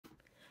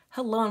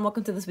Hello and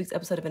welcome to this week's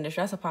episode of In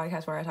Distress, a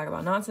podcast where I talk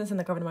about nonsense in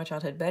the comfort of my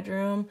childhood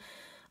bedroom.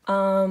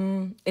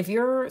 If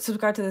you're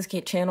subscribed to this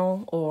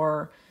channel,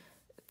 or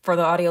for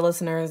the audio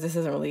listeners, this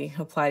doesn't really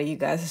apply to you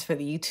guys, it's for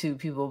the YouTube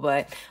people,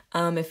 but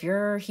if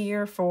you're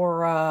here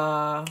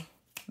for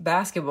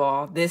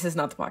basketball, this is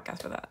not the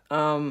podcast for that.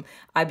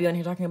 I'd be on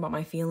here talking about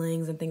my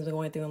feelings and things I'm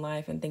going through in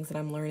life and things that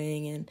I'm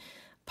learning and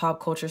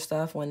pop culture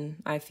stuff when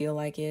I feel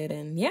like it.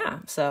 And yeah,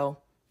 so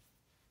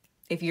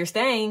if you're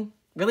staying,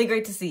 really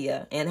great to see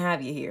you and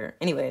have you here.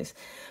 Anyways,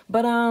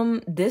 but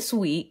this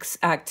week's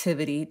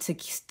activity to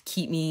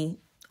keep me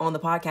on the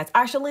podcast.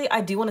 Actually,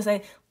 I do want to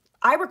say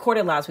I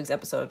recorded last week's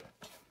episode.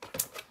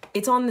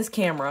 It's on this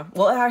camera.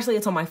 Well, actually,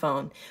 it's on my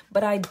phone,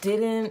 but I just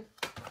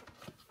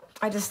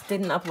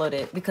didn't upload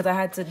it because I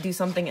had to do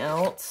something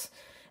else.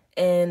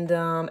 And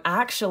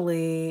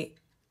actually,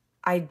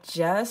 I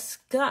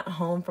just got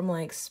home from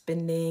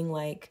spending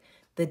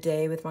the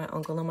day with my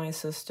uncle and my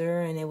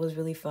sister, and it was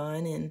really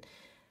fun. And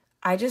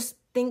I just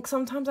think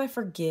sometimes I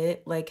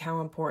forget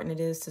how important it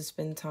is to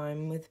spend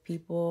time with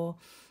people.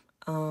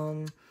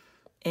 And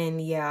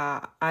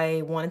yeah,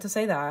 I wanted to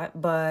say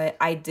that, but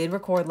I did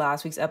record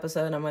last week's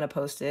episode and I'm going to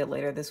post it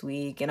later this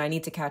week, and I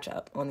need to catch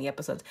up on the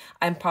episodes.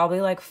 I'm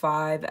probably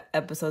 5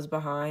 episodes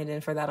behind,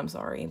 and for that I'm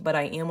sorry, but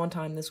I am on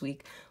time this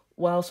week.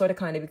 Well, sort of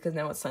kind of, because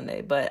now it's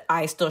Sunday, but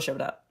I still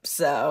showed up,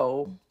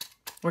 so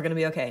we're going to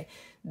be okay.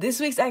 This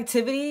week's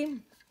activity,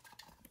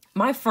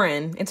 my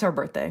friend, it's her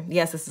birthday.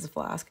 Yes, this is a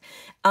flask.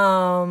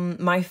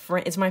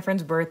 It's my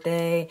friend's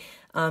birthday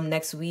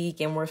next week,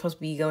 and we're supposed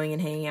to be going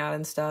and hanging out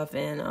and stuff.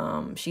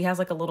 And she has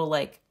a little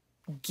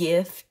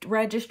gift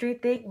registry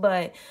thing,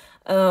 but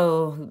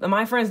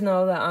my friends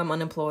know that I'm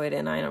unemployed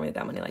and I don't really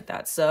got money like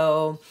that.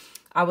 So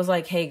I was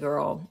like, hey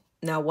girl,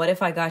 now what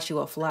if I got you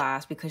a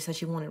flask, because she said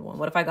she wanted one.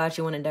 What if I got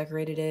you one and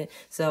decorated it?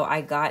 So I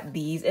got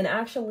these, and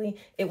actually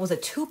it was a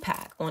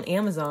 2-pack on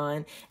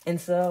Amazon. And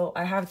so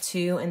I have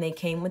 2, and they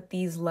came with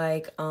these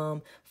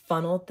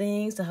funnel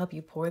things to help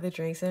you pour the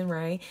drinks in,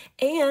 right?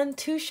 And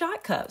 2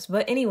 shot cups.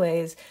 But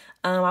anyways,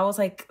 I was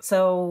like,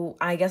 so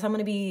I guess I'm going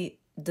to be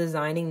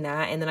designing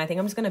that. And then I think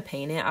I'm just going to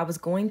paint it. I was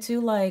going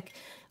to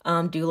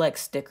do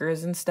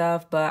stickers and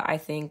stuff, but I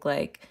think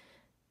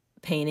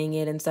painting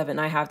it and stuff, and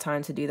I have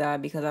time to do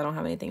that because I don't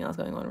have anything else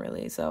going on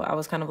really. So I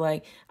was kind of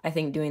I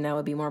think doing that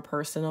would be more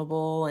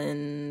personable,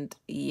 and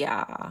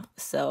yeah,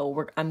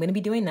 so I'm going to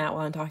be doing that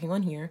while I'm talking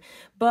on here.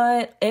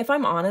 But if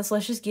I'm honest,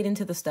 let's just get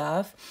into the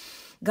stuff.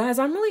 Guys,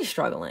 I'm really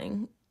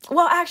struggling.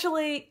 Well,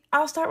 actually,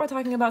 I'll start by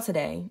talking about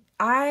today.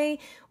 I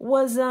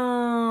went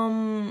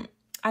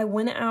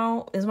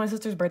out. It was my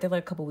sister's birthday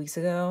a couple weeks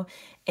ago,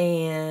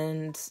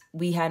 and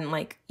we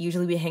hadn't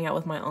usually we hang out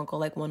with my uncle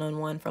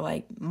one-on-one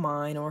for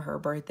mine or her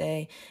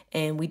birthday,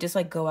 and we just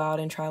go out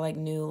and try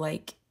new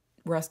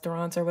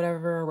restaurants or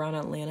whatever around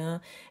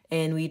Atlanta,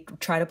 and we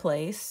tried a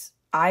place.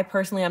 I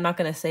personally, I'm not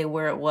going to say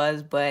where it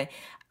was, but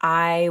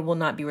I will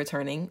not be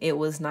returning. It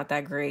was not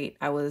that great.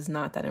 I was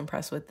not that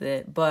impressed with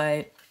it,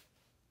 but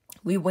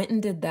we went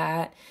and did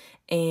that.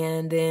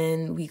 And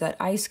then we got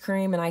ice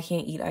cream, and I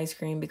can't eat ice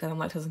cream because I'm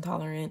lactose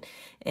intolerant.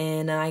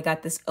 And I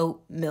got this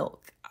oat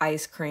milk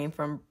ice cream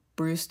from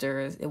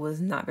Brewster's. It was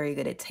not very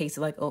good. It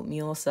tasted like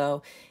oatmeal.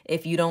 So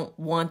if you don't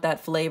want that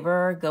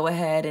flavor, go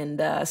ahead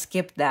and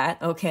skip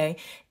that, okay?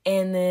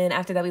 And then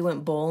after that, we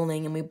went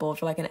bowling, and we bowled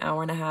for an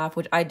hour and a half,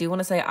 which I do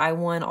want to say I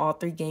won all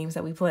 3 games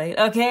that we played,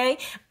 okay?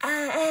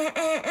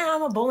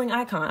 I'm a bowling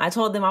icon. I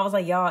told them, I was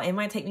like, y'all, it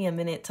might take me a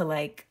minute to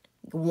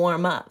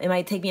warm up. It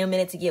might take me a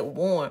minute to get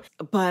warm,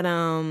 but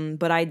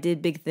I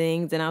did big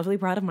things, and I was really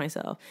proud of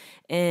myself.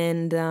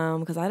 And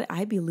because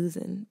I'd be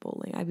losing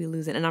bowling,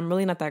 and I'm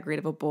really not that great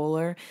of a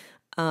bowler.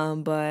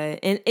 But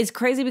it's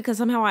crazy because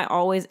somehow I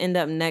always end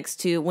up next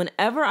to,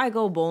 whenever I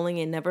go bowling,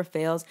 it never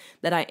fails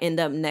that I end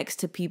up next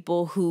to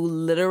people who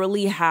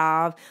literally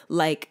have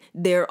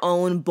their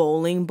own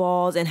bowling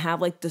balls and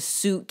have the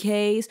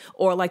suitcase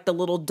or the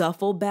little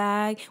duffel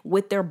bag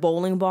with their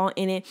bowling ball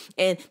in it.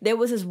 And there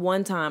was this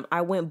one time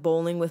I went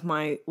bowling with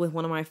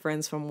one of my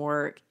friends from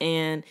work,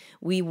 and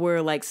we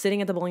were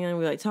sitting at the bowling alley,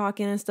 we were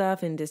talking and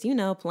stuff and just,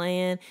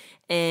 playing.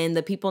 And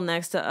the people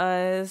next to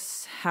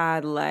us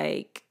had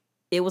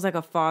it was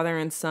a father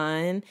and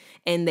son,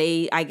 and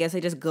I guess they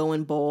just go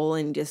and bowl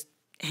and just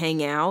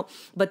hang out,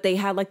 but they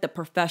had the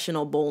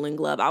professional bowling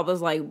glove. I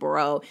was like,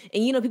 bro.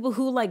 And people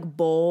who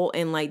bowl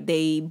and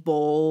they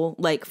bowl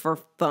for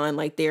fun,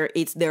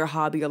 it's their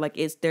hobby or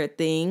it's their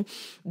thing,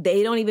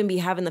 they don't even be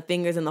having the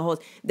fingers in the holes.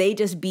 They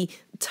just be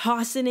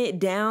tossing it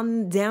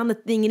down the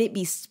thing, and it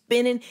be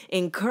spinning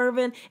and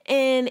curving,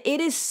 and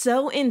it is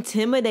so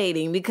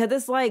intimidating because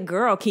it's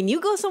girl, can you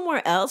go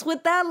somewhere else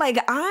with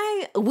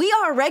that? We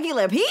are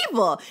regular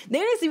people.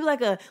 There needs to be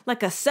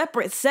a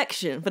separate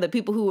section for the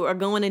people who are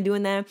going and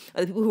doing that,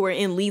 or the people who are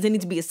in leads. There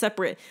needs to be a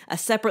separate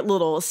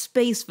little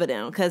space for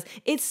them because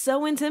it's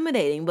so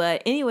intimidating.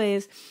 But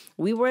anyways,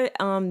 we were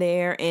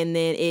there, and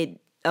then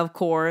it, of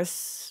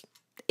course,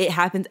 it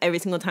happens every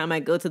single time I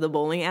go to the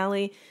bowling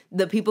alley.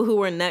 The people who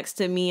were next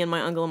to me and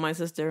my uncle and my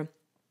sister,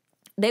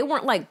 they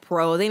weren't like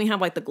pro. They didn't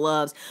have like the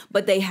gloves,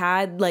 but they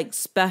had like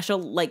special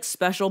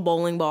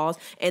bowling balls,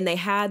 and they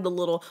had the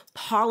little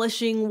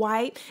polishing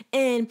wipe,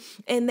 and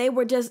they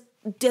were just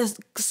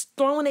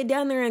throwing it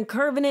down there and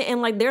curving it,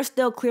 and like they're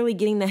still clearly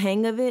getting the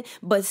hang of it,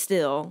 but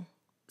still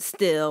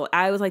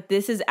I was like,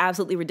 this is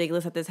absolutely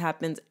ridiculous that this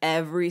happens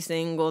every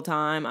single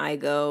time I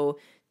go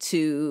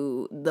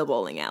to the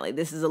bowling alley.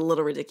 This is a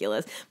little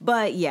ridiculous.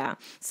 But yeah,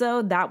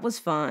 so that was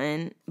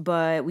fun,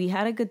 but we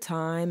had a good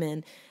time.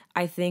 And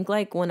I think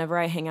like whenever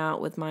I hang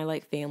out with my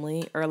like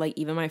family or like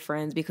even my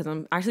friends, because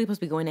I'm actually supposed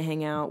to be going to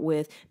hang out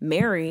with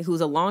Mary, who's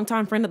a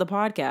longtime friend of the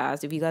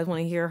podcast. If you guys want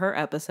to hear her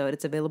episode,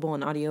 it's available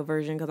in audio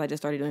version because I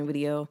just started doing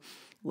video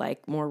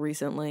like more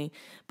recently.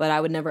 But I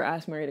would never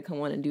ask Mary to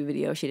come on and do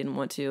video. She didn't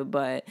want to,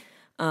 but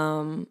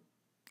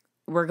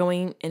we're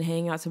going and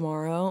hanging out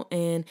tomorrow.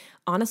 And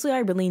honestly, I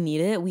really need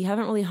it. We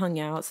haven't really hung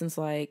out since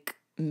like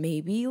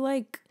maybe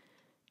like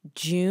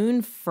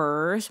June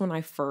 1st, when I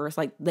first,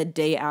 like the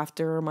day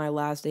after my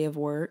last day of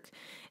work.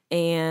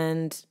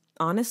 And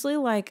honestly,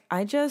 like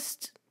I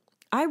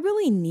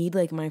really need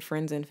like my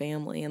friends and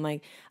family. And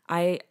like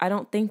I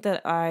don't think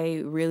that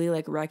I really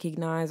like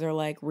recognize or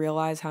like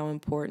realize how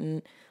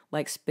important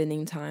like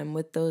spending time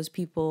with those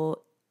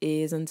people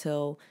is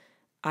until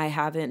I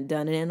haven't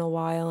done it in a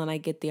while and I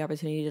get the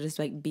opportunity to just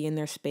like be in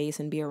their space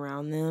and be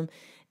around them.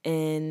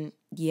 And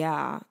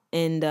yeah,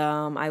 and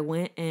I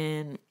went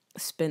and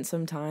spent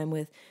some time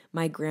with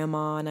my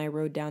grandma, and I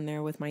rode down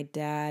there with my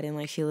dad, and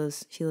like she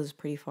lives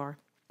pretty far.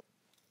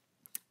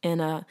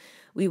 And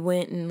we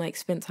went and like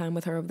spent time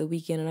with her over the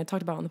weekend, and I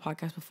talked about on the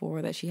podcast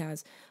before that she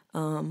has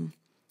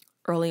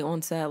early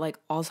onset like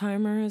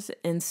Alzheimer's,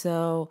 and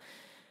so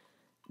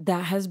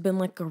that has been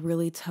like a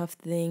really tough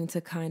thing to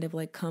kind of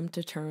like come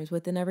to terms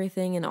with and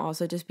everything. And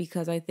also just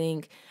because I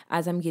think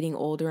as I'm getting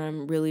older,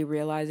 I'm really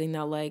realizing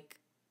that like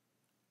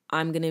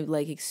I'm going to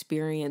like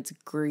experience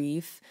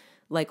grief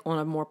like on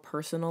a more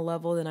personal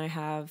level than I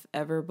have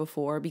ever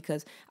before,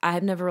 because I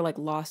have never like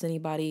lost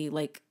anybody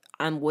like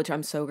which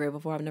I'm so grateful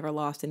for. I've never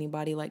lost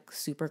anybody like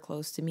super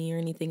close to me or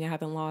anything. I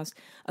haven't lost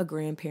a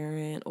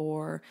grandparent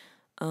or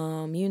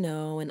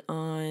an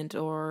aunt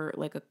or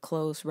like a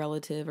close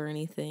relative or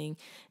anything.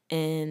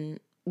 And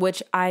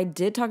which I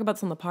did talk about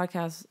this on the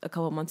podcast a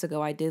couple months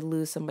ago. I did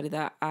lose somebody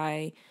that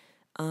I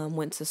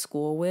went to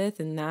school with,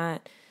 and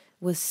that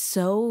was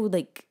so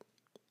like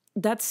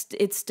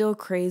it's still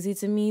crazy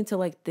to me to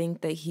like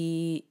think that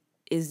he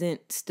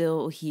isn't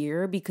still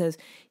here, because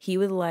he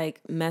would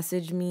like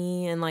message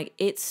me, and like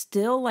it's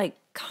still like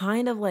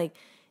kind of like,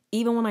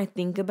 even when I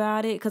think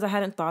about it, because I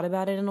hadn't thought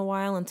about it in a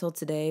while until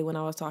today when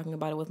I was talking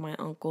about it with my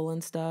uncle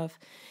and stuff.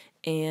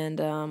 And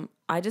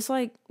I just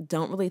like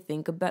don't really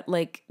think about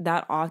like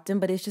that often,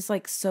 but it's just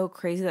like so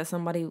crazy that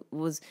somebody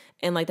was,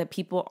 and like that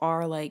people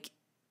are like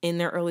in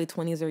their early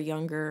 20s or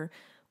younger,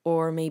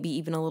 or maybe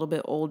even a little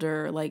bit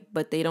older, like,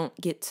 but they don't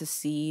get to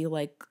see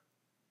like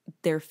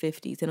their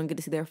 50s. They don't get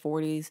to see their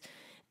 40s.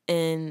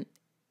 And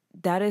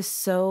that is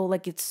so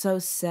like, it's so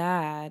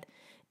sad.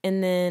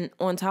 And then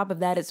on top of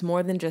that, it's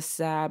more than just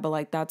sad, but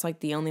like that's like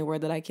the only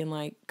word that I can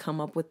like come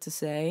up with to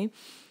say.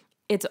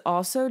 It's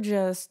also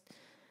just,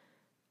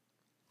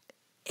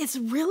 it's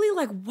really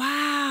like,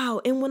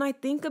 wow. And when I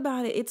think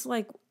about it, it's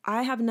like,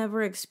 I have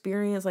never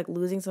experienced like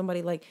losing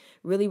somebody like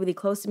really, really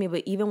close to me.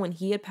 But even when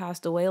he had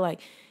passed away,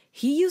 like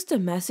he used to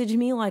message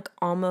me like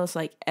almost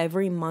like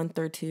every month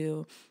or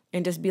two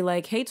and just be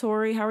like, hey,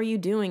 Tori, how are you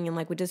doing? And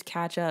like would just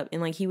catch up.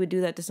 And like he would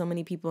do that to so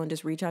many people and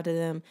just reach out to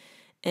them.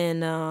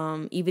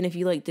 And even if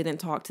you like didn't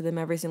talk to them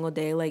every single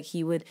day, like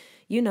he would,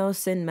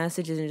 send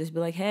messages and just be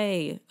like,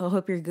 hey, I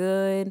hope you're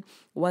good.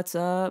 What's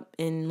up?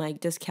 And like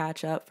just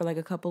catch up for like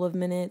a couple of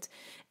minutes.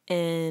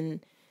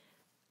 And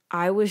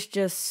I was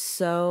just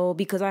so,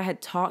 because I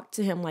had talked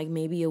to him like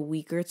maybe a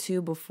week or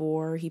two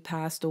before he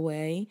passed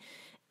away.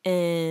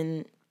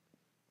 And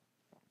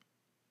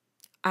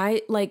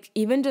I like,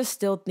 even just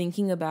still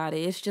thinking about it,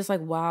 it's just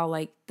like, wow,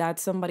 like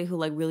that's somebody who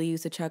like really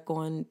used to check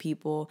on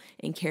people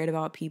and cared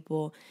about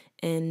people,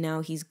 and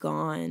now he's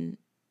gone.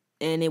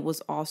 And it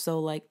was also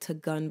like to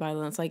gun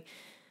violence, like,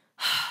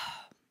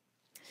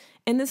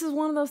 and this is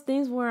one of those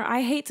things where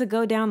I hate to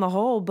go down the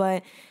hole,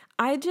 but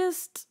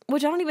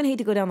which I don't even hate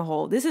to go down the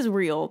hole. This is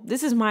real.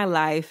 This is my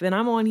life, and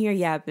I'm on here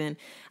yapping.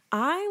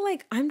 I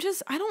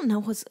don't know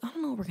what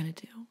we're gonna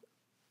do.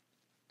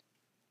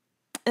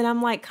 And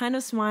I'm like kind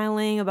of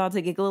smiling, about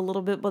to giggle a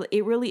little bit, but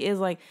it really is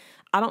like,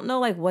 I don't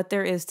know like what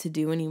there is to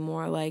do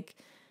anymore. Like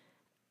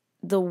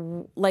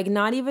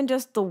not even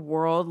just the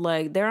world.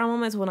 Like there are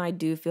moments when I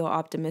do feel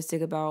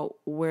optimistic about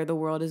where the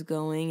world is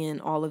going and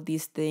all of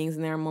these things.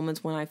 And there are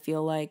moments when I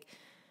feel like,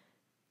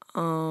 I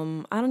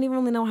don't even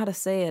really know how to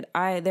say it.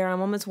 There are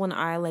moments when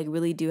I like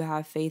really do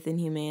have faith in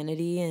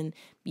humanity. And,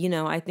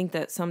 I think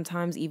that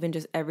sometimes even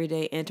just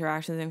everyday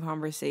interactions and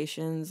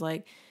conversations,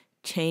 like,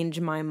 change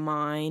my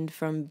mind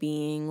from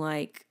being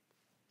like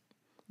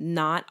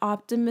not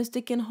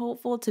optimistic and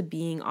hopeful to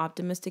being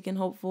optimistic and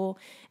hopeful.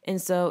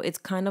 And so it's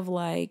kind of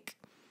like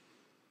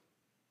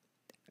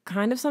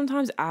kind of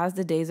sometimes as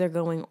the days are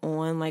going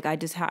on, like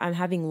I'm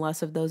having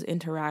less of those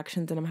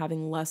interactions and I'm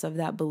having less of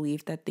that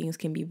belief that things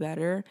can be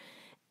better.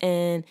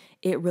 And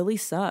it really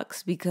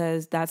sucks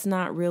because that's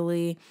not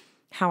really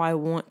how I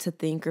want to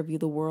think or view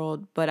the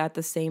world. But at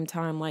the same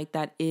time, like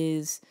that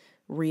is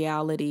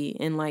reality,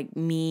 and like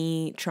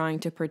me trying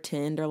to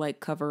pretend or like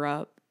cover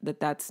up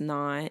that's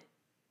not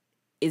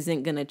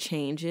isn't gonna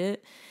change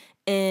it.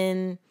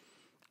 And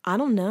I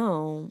don't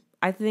know.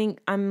 I think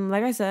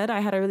like I said,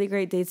 I had a really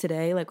great day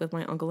today, like with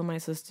my uncle and my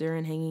sister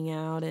and hanging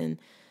out. And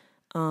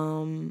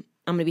I'm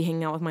gonna be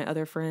hanging out with my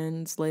other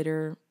friends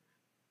later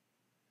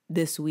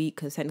this week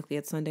because technically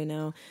it's Sunday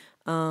now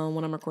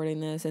when I'm recording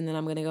this. And then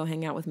I'm gonna go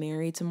hang out with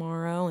Mary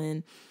tomorrow,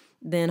 and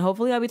then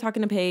hopefully I'll be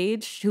talking to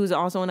Paige, who's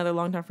also another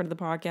longtime friend of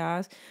the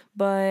podcast.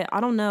 But I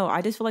don't know.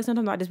 I just feel like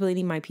sometimes I just really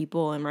need my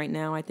people. And right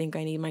now I think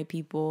I need my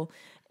people.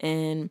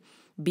 And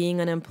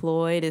being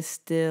unemployed is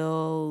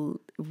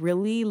still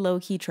really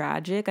low-key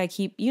tragic. I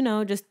keep,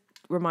 just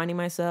reminding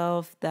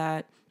myself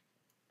that,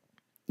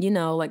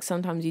 like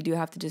sometimes you do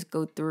have to just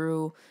go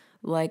through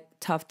like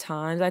tough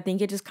times. I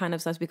think it just kind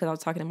of sucks because I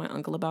was talking to my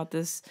uncle about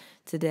this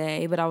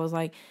today, but I was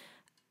like,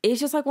 it's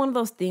just like one of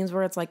those things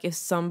where it's like if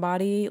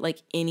somebody,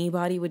 like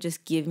anybody would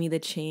just give me the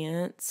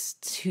chance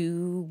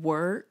to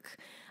work,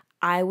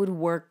 I would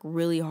work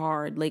really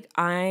hard. Like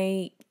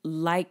I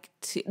like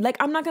to, like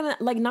I'm not gonna,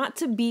 like not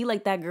to be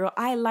like that girl.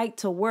 I like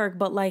to work,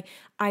 but like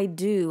I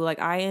do. Like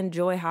I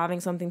enjoy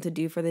having something to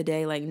do for the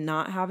day, like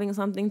not having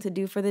something to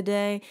do for the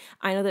day.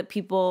 I know that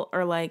people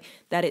are like,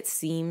 that it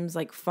seems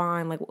like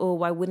fine, like, oh,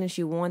 why wouldn't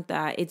you want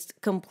that? It's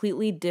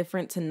completely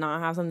different to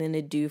not have something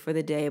to do for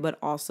the day, but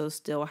also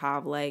still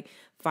have like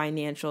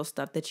financial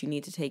stuff that you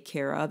need to take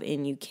care of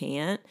and you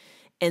can't.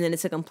 And then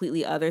it's a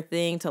completely other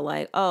thing to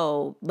like,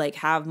 oh, like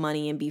have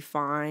money and be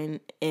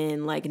fine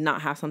and like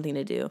not have something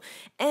to do.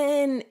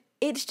 And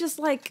it's just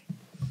like,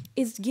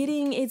 it's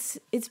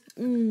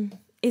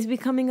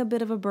becoming a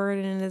bit of a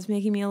burden, and it's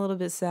making me a little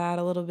bit sad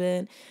a little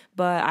bit,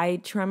 but I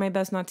try my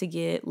best not to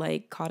get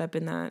like caught up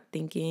in that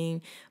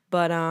thinking.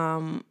 But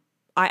I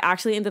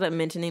actually ended up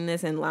mentioning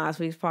this in last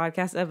week's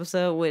podcast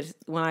episode, which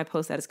when I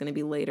post that, it's going to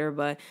be later,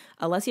 but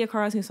Alessia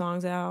Cara has new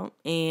songs out.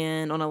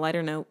 And on a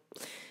lighter note,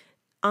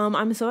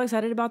 I'm so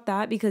excited about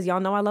that because y'all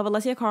know I love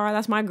Alessia Cara.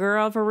 That's my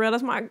girl, for real.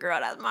 That's my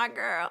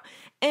girl.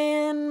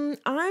 And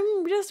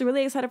I'm just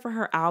really excited for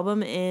her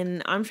album,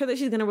 and I'm sure that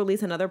she's going to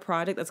release another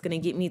project that's going to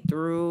get me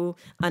through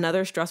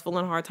another stressful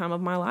and hard time of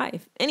my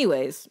life.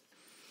 Anyways,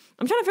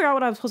 I'm trying to figure out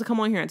what I was supposed to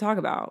come on here and talk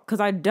about because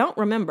I don't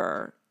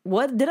remember.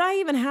 What did I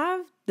even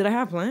have? Did I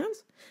have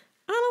plans?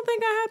 I don't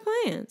think I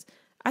had plans.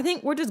 I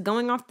think we're just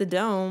going off the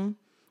dome.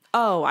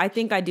 Oh, I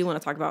think I do want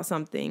to talk about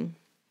something.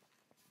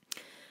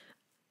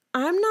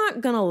 I'm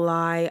not gonna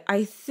lie.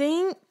 I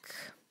think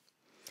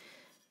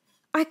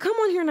I come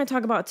on here and I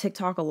talk about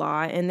TikTok a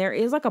lot, and there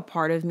is like a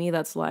part of me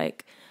that's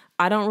like,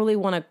 I don't really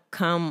want to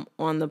come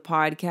on this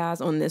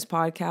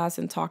podcast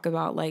and talk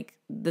about like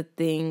the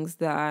things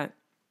that,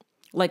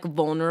 like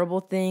vulnerable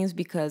things,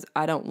 because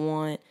I don't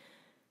want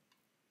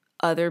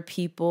other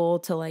people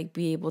to like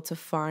be able to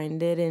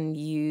find it and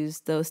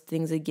use those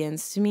things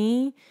against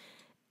me.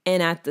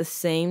 And at the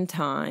same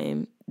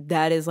time,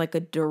 that is like a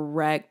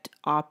direct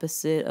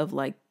opposite of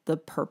like the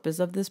purpose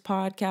of this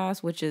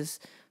podcast, which is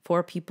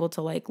for people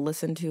to like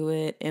listen to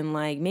it and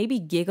like maybe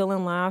giggle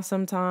and laugh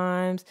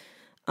sometimes,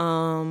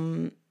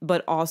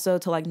 but also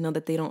to like know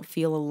that they don't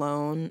feel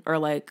alone. Or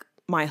like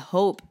my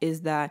hope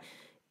is that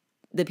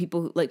the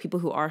people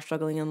who are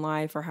struggling in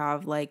life or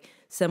have like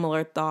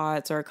similar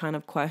thoughts or kind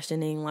of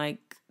questioning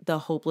like the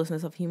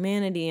hopelessness of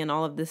humanity and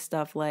all of this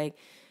stuff, like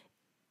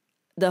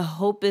the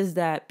hope is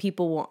that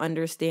people will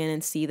understand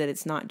and see that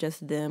it's not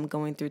just them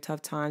going through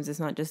tough times. It's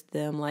not just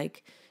them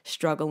like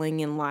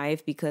struggling in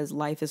life, because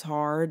life is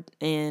hard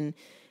and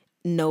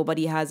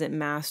nobody has it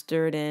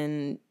mastered,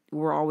 and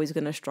we're always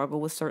going to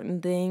struggle with certain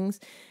things.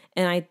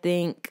 And I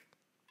think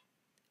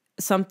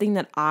something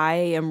that I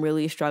am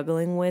really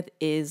struggling with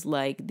is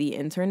like the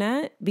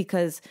internet,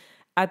 because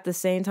at the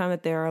same time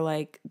that there are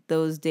like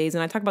those days,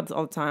 and I talk about this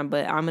all the time,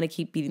 but I'm going to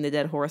keep beating the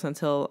dead horse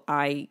until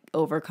I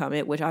overcome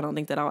it, which I don't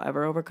think that I'll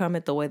ever overcome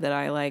it the way that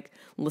I like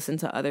listen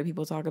to other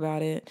people talk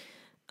about it.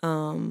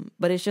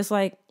 But it's just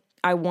like,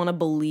 I want to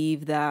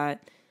believe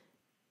that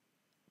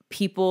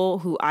people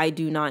who I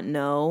do not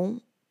know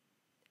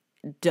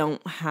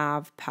don't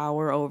have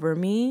power over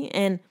me.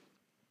 And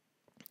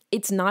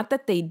it's not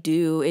that they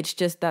do, it's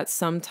just that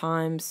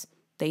sometimes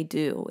they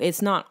do.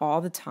 It's not all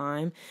the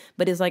time,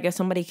 but it's like if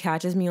somebody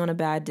catches me on a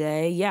bad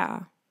day, yeah,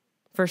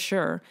 for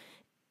sure.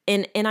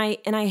 And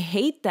I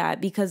hate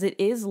that, because it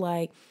is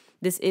like,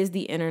 this is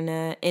the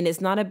internet, and it's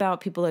not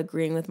about people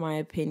agreeing with my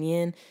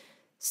opinion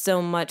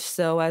so much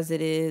so as it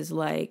is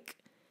like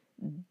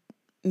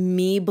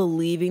me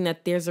believing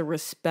that there's a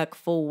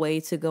respectful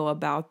way to go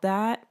about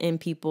that and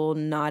people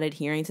not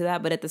adhering to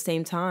that. But at the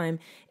same time,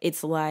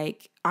 it's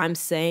like I'm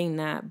saying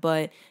that,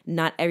 but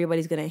not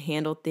everybody's going to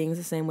handle things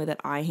the same way that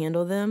I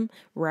handle them,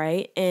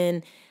 right?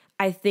 And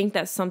I think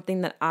that's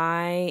something that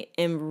I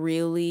am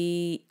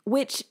really,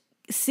 which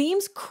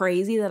seems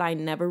crazy that I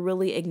never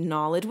really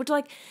acknowledge, which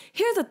like,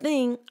 here's the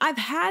thing. I've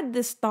had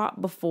this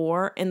thought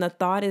before, and the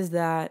thought is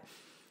that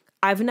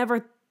I've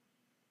never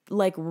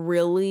like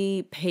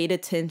really paid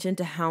attention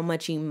to how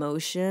much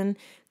emotion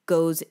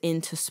goes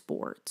into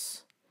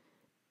sports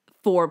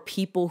for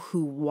people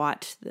who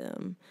watch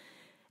them.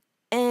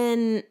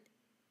 And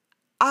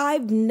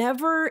I've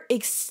never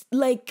it's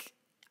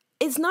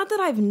not that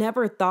I've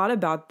never thought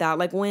about that.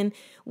 Like when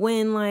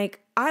like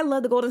I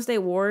love the Golden State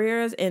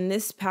Warriors, and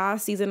this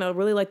past season, I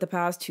really like the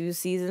past 2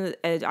 seasons,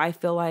 I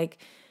feel like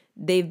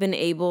they've been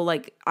able,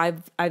 like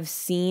I've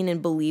seen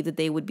and believed that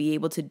they would be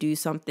able to do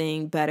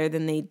something better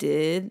than they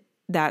did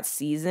that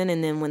season.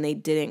 And then when they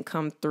didn't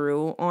come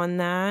through on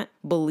that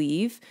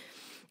belief,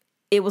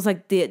 it was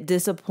like the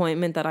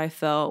disappointment that I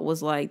felt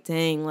was like,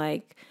 dang,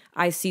 like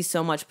I see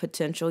so much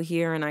potential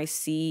here, and I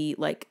see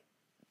like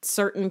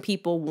certain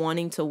people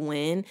wanting to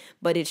win,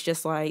 but it's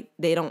just like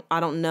I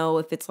don't know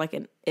if it's like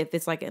an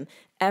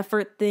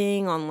effort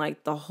thing on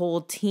like the whole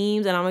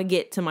teams, and I'm gonna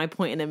get to my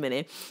point in a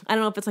minute. I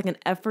don't know if it's like an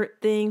effort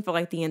thing for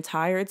like the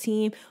entire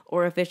team,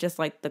 or if it's just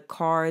like the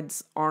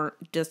cards are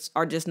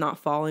just not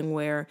falling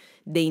where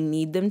they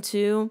need them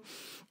to.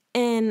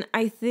 And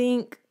I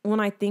think when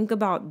I think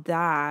about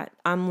that,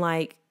 I'm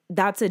like,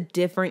 that's a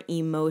different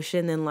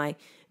emotion than like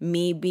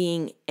me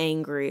being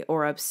angry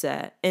or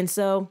upset. And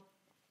so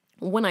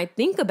when I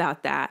think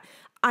about that,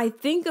 I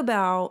think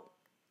about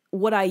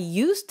what I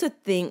used to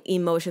think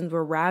emotions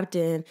were wrapped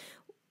in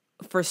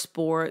for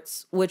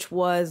sports, which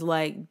was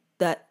like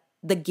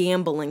the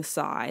gambling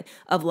side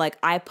of like,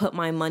 I put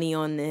my money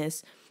on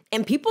this.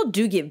 And people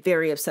do get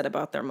very upset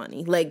about their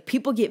money. Like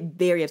people get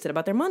very upset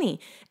about their money.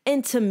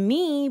 And to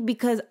me,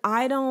 because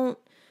I don't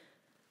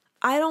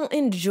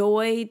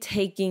enjoy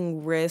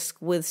taking risk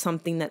with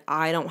something that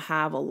I don't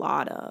have a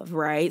lot of,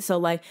 right? So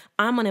like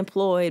I'm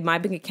unemployed, my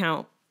bank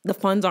account, the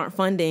funds aren't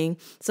funding.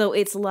 So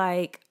it's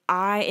like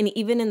and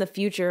even in the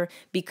future,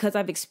 because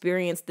I've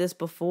experienced this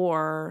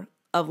before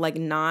of like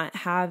not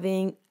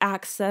having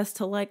access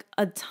to like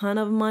a ton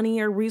of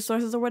money or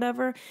resources or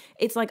whatever,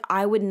 it's like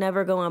I would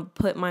never go and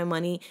put my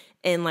money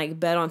and like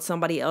bet on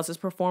somebody else's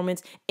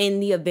performance in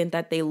the event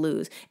that they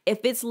lose. If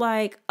it's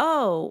like,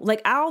 oh,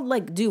 like I'll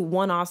like do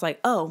one-offs like,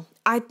 oh,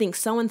 I think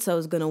so-and-so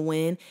is going to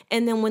win.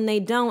 And then when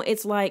they don't,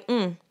 it's like,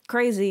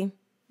 crazy.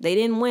 They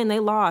didn't win. They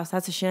lost.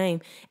 That's a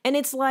shame. And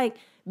it's like,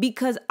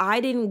 because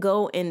I didn't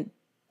go and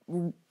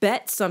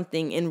bet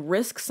something and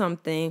risk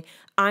something,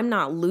 I'm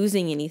not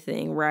losing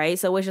anything, right?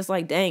 So it's just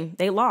like, dang,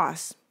 they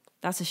lost.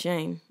 That's a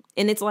shame.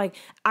 And it's like,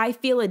 I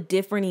feel a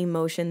different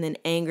emotion than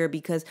anger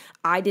because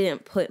I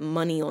didn't put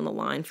money on the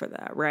line for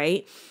that,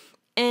 right?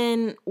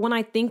 And when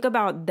I think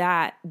about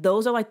that,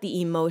 those are like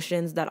the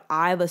emotions that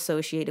I've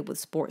associated with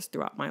sports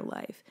throughout my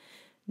life.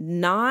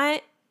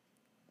 Not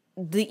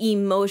the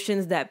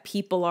emotions that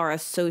people are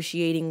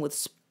associating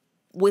with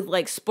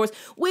like sports,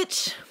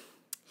 which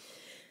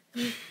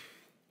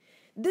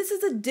this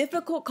is a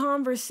difficult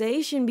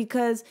conversation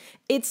because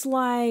it's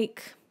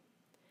like,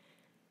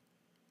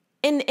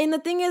 and the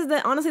thing is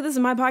that honestly, this is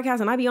my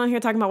podcast and I be on here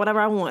talking about whatever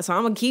I want. So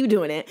I'm going to keep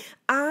doing it.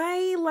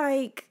 I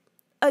like,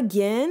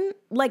 again,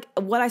 like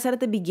what I said at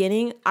the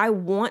beginning, I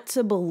want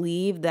to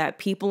believe that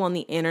people on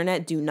the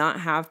internet do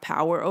not have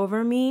power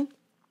over me,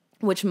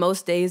 which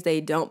most days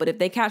they don't. But if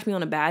they catch me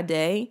on a bad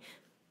day,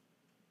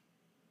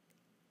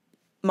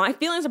 my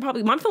feelings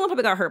probably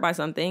got hurt by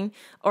something,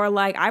 or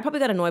like I probably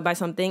got annoyed by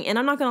something. And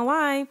I'm not going to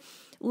lie,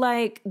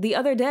 like the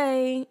other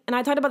day, and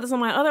I talked about this on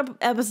my other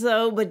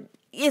episode, but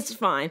it's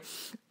fine.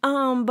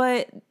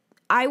 But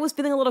I was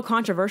feeling a little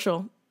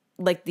controversial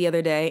like the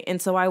other day.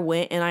 And so I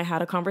went and I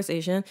had a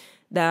conversation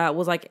that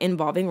was like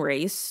involving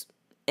race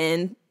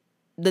and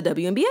the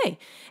WNBA.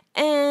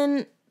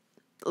 And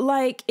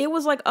like, it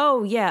was like,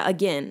 oh yeah,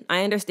 again,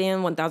 I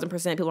understand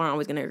 1000% people aren't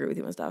always going to agree with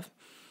you and stuff.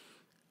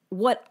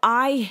 What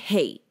I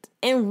hate,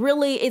 and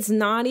really it's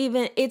not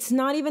even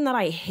that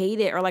I hate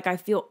it or like I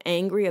feel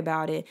angry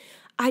about it.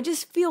 I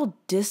just feel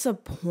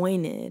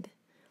disappointed.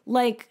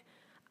 Like,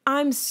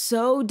 I'm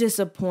so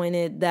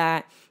disappointed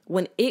that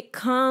when it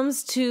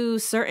comes to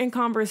certain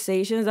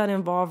conversations that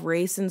involve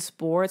race in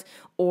sports,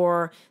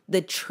 or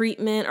the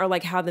treatment, or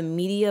like how the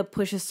media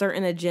pushes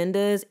certain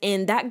agendas,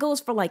 and that goes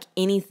for like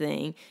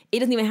anything. It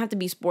doesn't even have to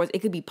be sports. It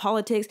could be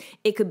politics.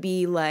 It could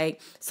be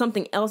like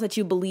something else that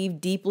you believe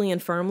deeply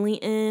and firmly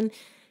in.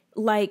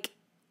 Like,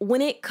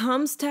 when it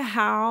comes to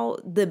how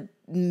the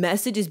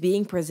message is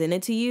being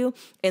presented to you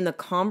and the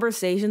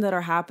conversations that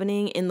are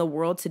happening in the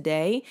world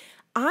today,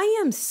 I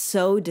am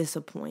so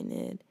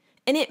disappointed.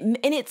 And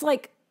it's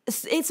like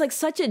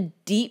such a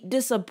deep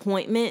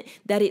disappointment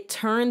that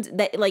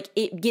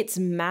it gets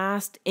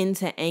masked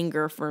into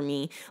anger for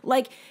me.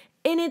 Like,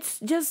 and it's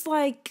just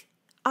like,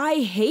 I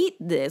hate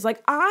this.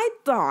 Like, I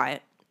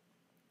thought,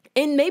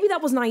 and maybe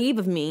that was naive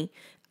of me,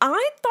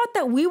 I thought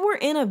that we were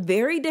in a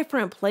very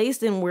different place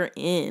than we're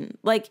in.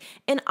 Like,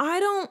 and I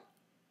don't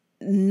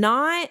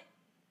not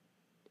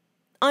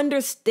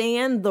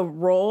understand the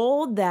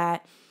role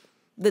that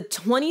the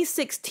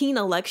 2016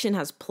 election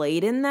has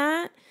played in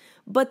that.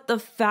 But the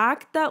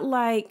fact that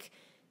like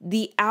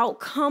the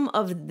outcome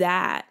of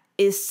that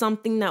is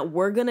something that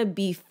we're going to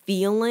be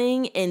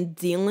feeling and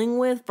dealing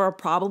with for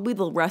probably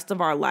the rest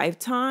of our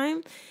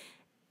lifetime,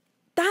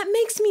 that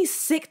makes me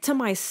sick to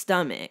my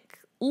stomach.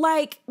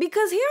 Like,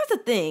 because here's the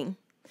thing.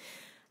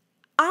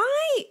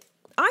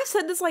 I've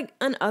said this like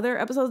in other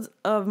episodes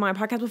of my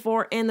podcast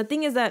before, and the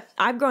thing is that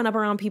I've grown up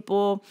around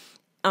people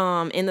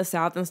in the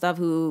South and stuff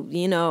who,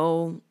 you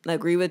know,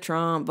 agree with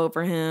Trump, vote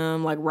for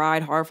him, like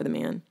ride hard for the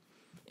man.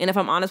 And if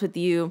I'm honest with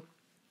you,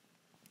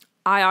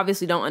 I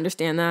obviously don't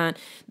understand that.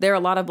 There are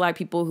a lot of Black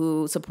people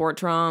who support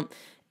Trump,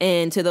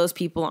 and to those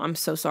people, I'm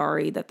so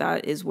sorry that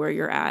that is where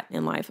you're at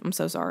in life. I'm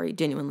so sorry,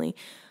 genuinely.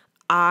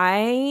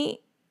 I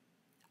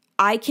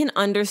can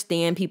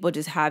understand people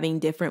just having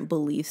different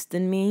beliefs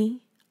than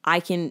me.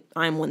 I'm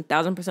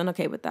 1000%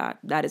 okay with that.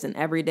 That is an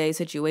everyday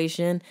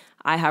situation.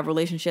 I have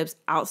relationships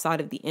outside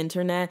of the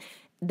internet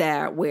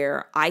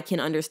where I can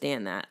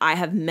understand that. I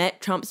have met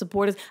Trump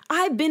supporters.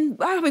 I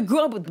grew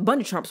up with a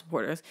bunch of Trump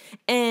supporters,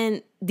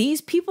 and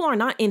these people are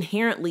not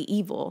inherently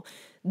evil.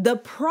 The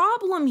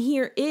problem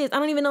here is, I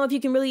don't even know if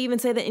you can really even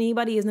say that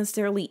anybody is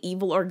necessarily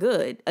evil or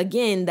good.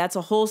 Again, that's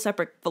a whole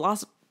separate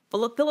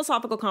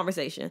philosophical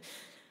conversation.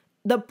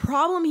 The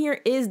problem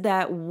here is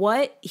that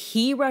what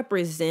he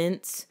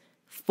represents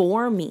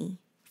for me,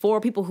 for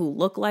people who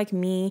look like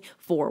me,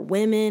 for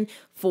women,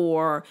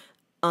 for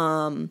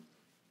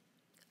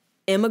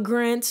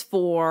immigrants,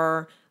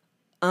 for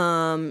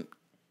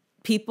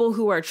people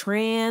who are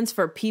trans,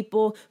 for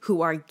people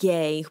who are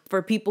gay,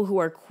 for people who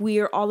are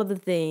queer, all of the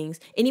things,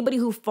 anybody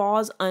who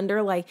falls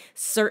under like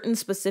certain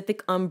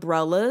specific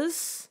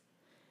umbrellas,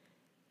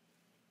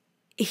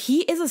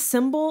 he is a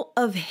symbol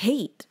of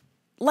hate.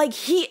 Like,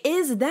 he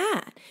is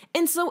that.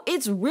 And so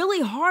it's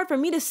really hard for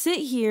me to sit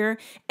here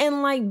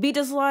and like be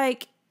just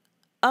like,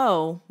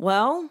 oh,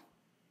 well,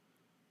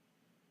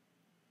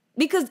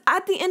 because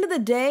at the end of the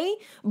day,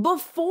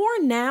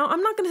 before now,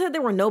 I'm not going to say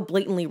there were no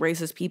blatantly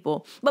racist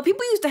people, but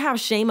people used to have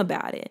shame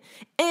about it.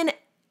 And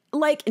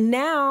like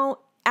now,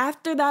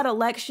 after that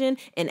election,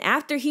 and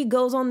after he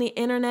goes on the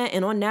internet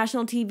and on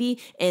national TV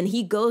and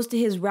he goes to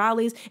his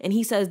rallies and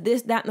he says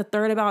this, that, and the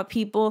third about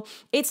people,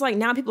 it's like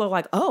now people are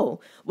like, oh,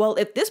 well,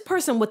 if this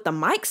person with the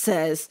mic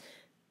is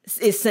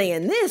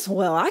saying this,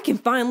 well, I can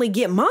finally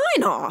get mine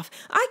off.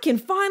 I can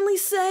finally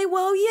say,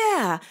 well,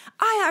 yeah,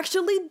 I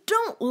actually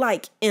don't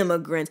like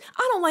immigrants.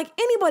 I don't like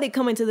anybody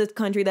coming to this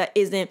country that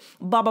isn't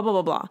blah, blah, blah,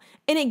 blah, blah.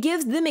 And it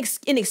gives them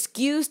an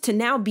excuse to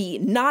now be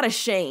not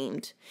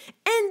ashamed.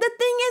 And the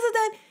thing is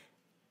that,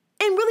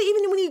 and really,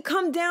 even when you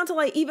come down to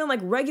like even like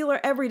regular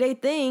everyday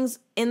things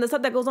and the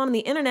stuff that goes on the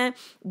internet,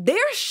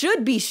 there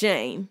should be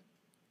shame.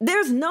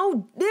 There's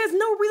no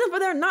reason for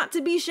there not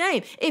to be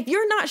shame. If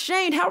you're not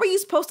shamed, how are you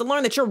supposed to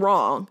learn that you're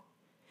wrong?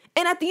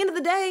 And at the end of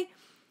the day,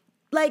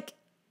 like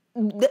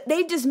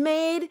they just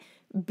made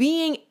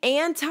being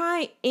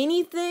anti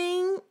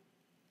anything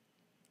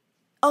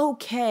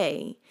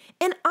okay.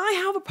 And I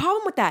have a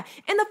problem with that.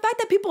 And the fact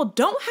that people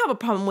don't have a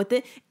problem with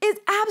it is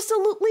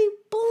absolutely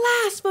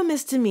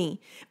blasphemous to me.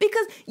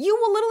 Because you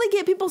will literally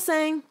get people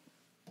saying,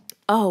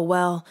 oh,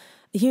 well,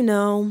 you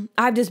know,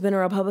 I've just been a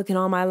Republican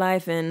all my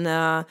life and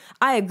I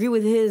agree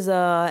with his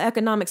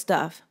economic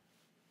stuff.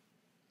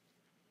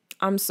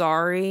 I'm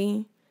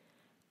sorry.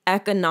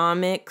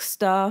 Economic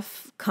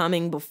stuff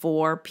coming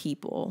before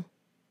people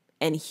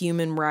and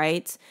human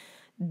rights.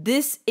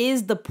 This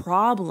is the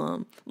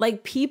problem.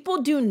 Like,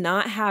 people do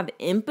not have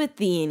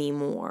empathy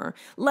anymore.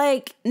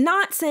 Like,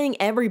 not saying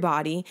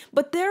everybody,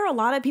 but there are a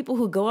lot of people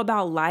who go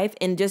about life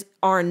and just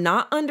are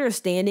not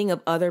understanding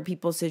of other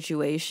people's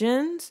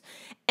situations.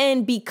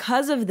 And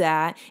because of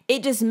that,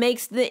 it just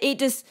makes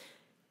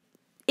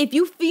if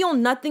you feel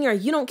nothing or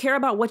you don't care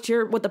about what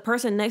the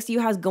person next to you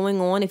has going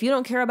on, if you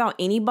don't care about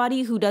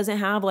anybody who doesn't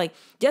have like,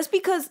 just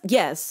because,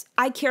 yes,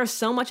 I care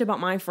so much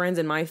about my friends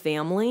and my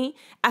family,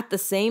 at the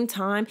same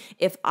time,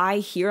 if I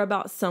hear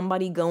about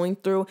somebody going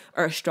through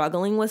or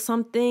struggling with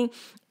something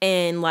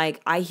and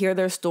like I hear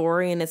their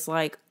story and it's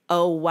like,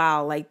 oh,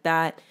 wow, like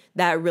that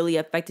really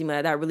affected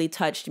me. That really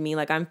touched me.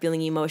 Like, I'm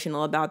feeling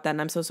emotional about that. And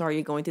I'm so sorry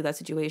you're going through that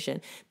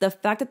situation. The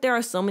fact that there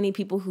are so many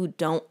people who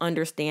don't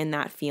understand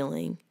that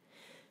feeling,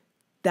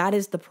 that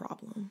is the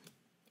problem.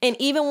 And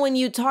even when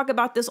you talk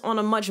about this on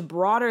a much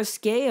broader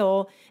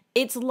scale,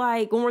 it's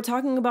like when we're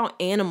talking about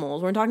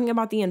animals, we're talking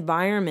about the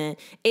environment,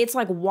 it's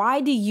like, why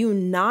do you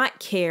not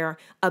care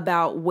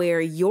about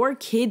where your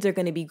kids are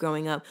going to be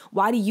growing up?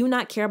 Why do you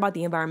not care about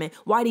the environment?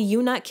 Why do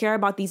you not care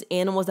about these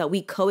animals that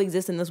we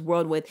coexist in this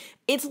world with?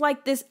 It's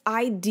like this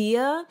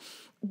idea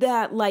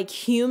that like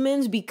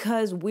humans,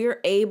 because we're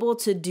able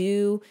to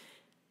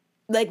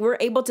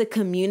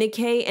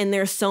communicate and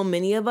there's so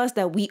many of us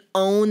that we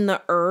own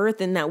the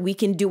earth and that we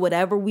can do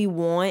whatever we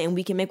want and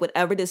we can make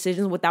whatever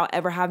decisions without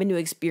ever having to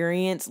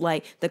experience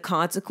like the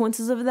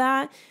consequences of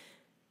that.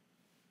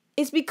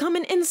 It's become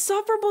an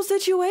insufferable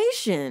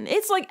situation.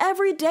 It's like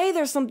every day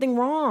there's something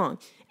wrong.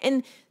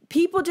 And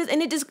people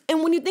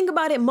and when you think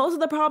about it, most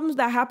of the problems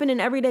that happen in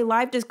everyday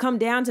life just come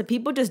down to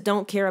people just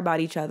don't care about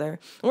each other.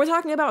 And we're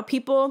talking about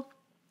people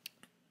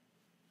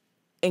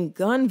and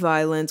gun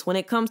violence, when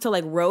it comes to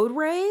like road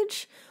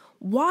rage,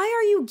 why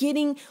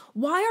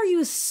are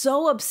you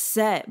so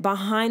upset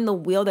behind the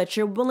wheel that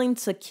you're willing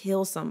to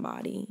kill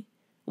somebody?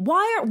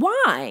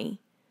 Why?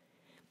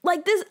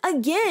 Like this,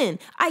 again,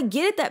 I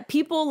get it that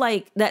people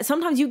like that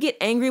sometimes you get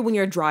angry when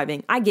you're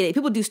driving. I get it.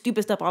 People do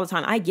stupid stuff all the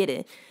time. I get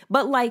it.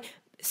 But like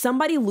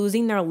somebody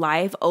losing their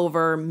life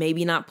over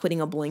maybe not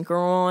putting a blinker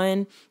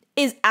on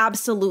is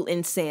absolute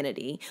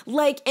insanity.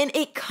 Like, and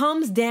it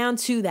comes down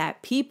to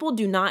that. People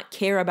do not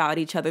care about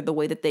each other the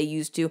way that they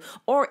used to.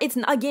 Or it's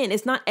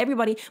not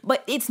everybody,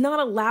 but it's not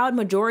a loud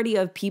majority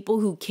of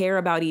people who care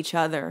about each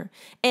other.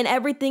 And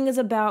everything is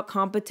about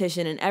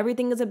competition, and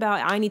everything is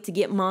about, I need to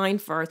get mine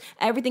first.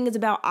 Everything is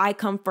about, I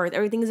come first.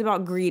 Everything is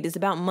about greed. It's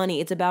about money.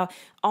 It's about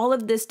all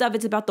of this stuff.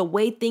 It's about the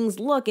way things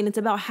look, and it's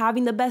about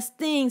having the best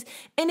things.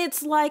 And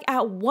it's like,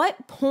 at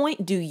what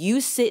point do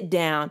you sit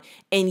down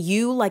and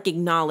you like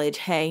acknowledge,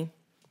 hey,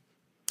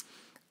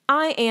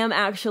 I am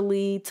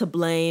actually to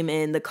blame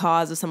in the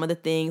cause of some of the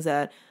things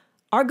that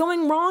are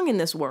going wrong in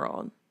this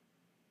world.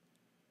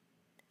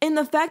 And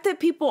the fact that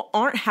people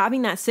aren't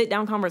having that sit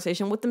down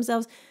conversation with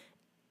themselves,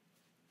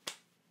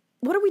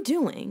 what are we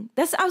doing?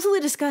 That's absolutely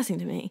disgusting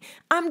to me.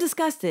 I'm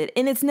disgusted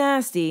and it's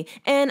nasty.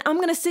 And I'm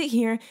going to sit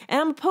here and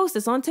I'm going to post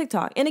this on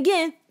TikTok. And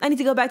again, I need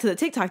to go back to the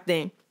TikTok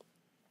thing.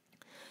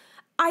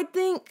 I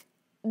think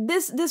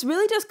this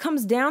really just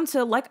comes down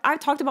to, like, I've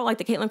talked about like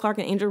the Caitlin Clark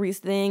and Angel Reese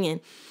thing,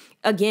 and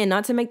again,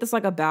 not to make this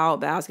like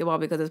about basketball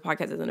because this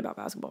podcast isn't about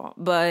basketball,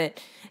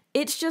 but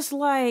it's just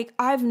like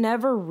I've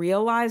never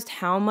realized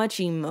how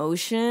much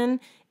emotion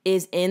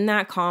is in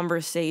that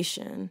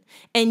conversation,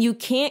 and you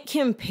can't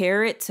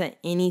compare it to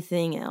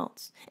anything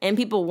else. And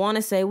people want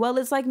to say, well,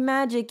 it's like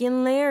Magic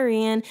and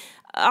Larry, and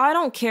I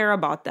don't care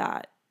about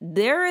that.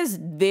 There is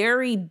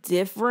very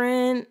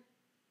different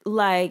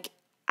like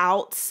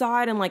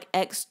outside and like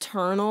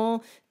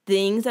external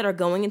things that are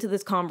going into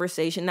this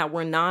conversation that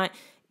we're not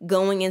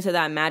going into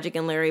that Magic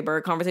and Larry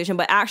Bird conversation.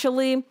 But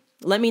actually,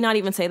 let me not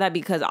even say that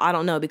because I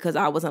don't know, because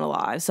I wasn't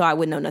alive. So I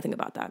would know nothing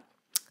about that.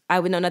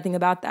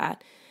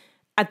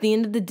 At the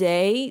end of the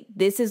day,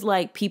 this is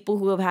like people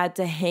who have had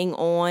to hang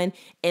on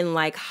and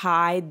like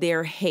hide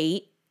their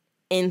hate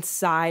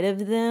inside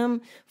of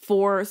them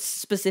for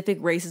specific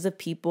races of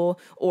people,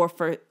 or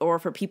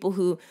for people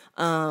who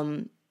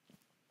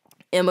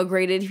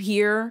immigrated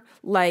here.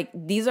 Like,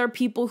 these are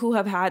people who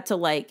have had to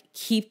like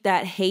keep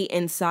that hate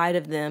inside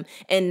of them,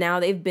 and now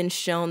they've been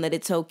shown that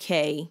it's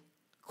okay,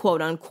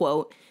 quote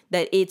unquote,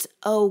 that it's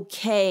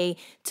okay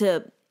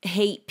to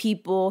hate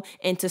people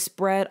and to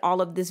spread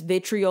all of this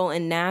vitriol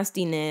and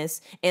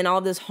nastiness and all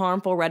this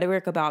harmful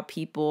rhetoric about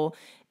people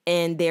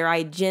and their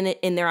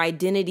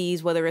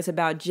identities, whether it's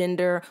about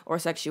gender or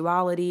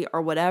sexuality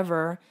or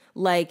whatever.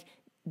 Like,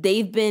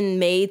 they've been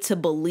made to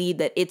believe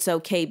that it's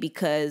okay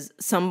because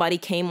somebody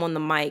came on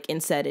the mic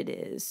and said it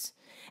is.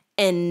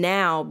 And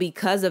now,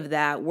 because of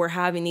that, we're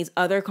having these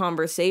other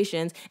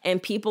conversations,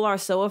 and people are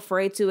so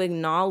afraid to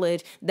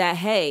acknowledge that,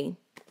 hey,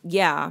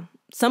 yeah,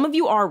 some of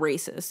you are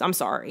racist. I'm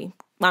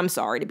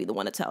sorry to be the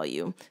one to tell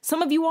you.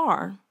 Some of you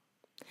are.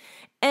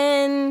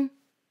 And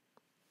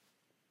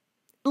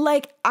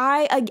like,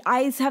 I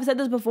have said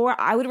this before,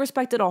 I would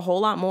respect it a whole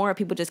lot more if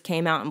people just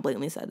came out and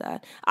blatantly said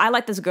that. I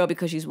like this girl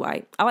because she's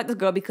white. I like this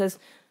girl because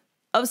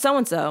of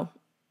so-and-so.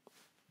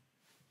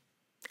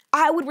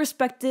 I would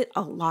respect it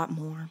a lot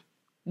more,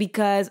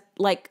 because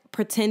like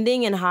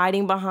pretending and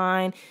hiding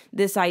behind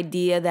this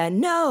idea that,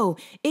 no,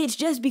 it's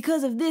just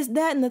because of this,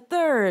 that, and the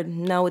third.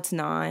 No, it's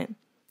not.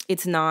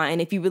 It's not.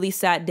 And if you really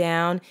sat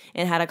down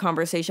and had a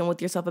conversation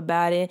with yourself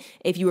about it,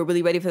 if you were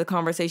really ready for the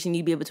conversation,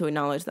 you'd be able to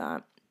acknowledge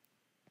that.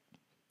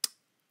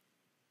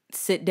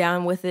 Sit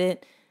down with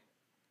it,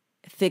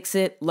 fix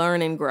it,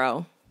 learn, and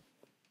grow.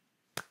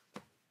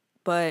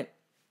 But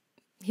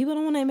people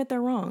don't want to admit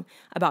they're wrong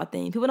about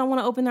things. People don't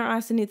want to open their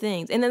eyes to new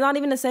things. And it's not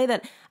even to say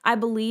that I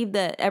believe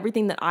that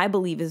everything that I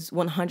believe is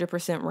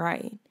 100%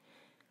 right.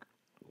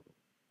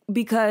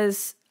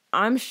 Because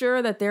I'm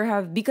sure that there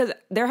have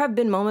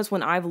been moments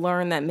when I've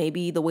learned that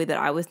maybe the way that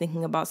I was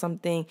thinking about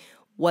something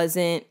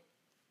wasn't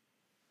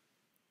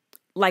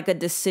like a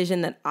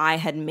decision that I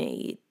had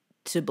made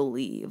to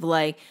believe.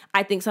 Like,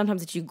 I think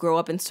sometimes that you grow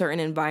up in certain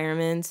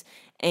environments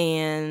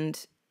and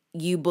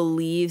you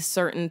believe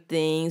certain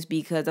things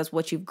because that's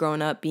what you've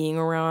grown up being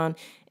around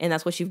and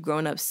that's what you've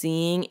grown up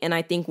seeing. And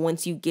I think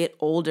once you get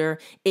older,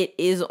 it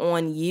is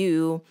on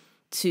you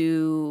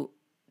to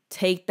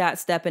take that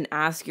step and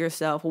ask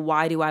yourself,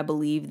 why do I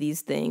believe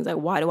these things? Like,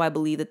 why do I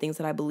believe the things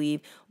that I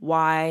believe?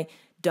 Why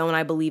don't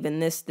I believe in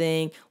this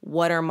thing?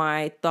 What are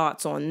my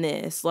thoughts on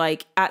this?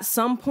 Like, at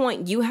some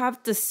point, you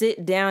have to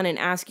sit down and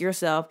ask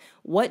yourself,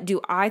 what do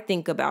I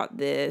think about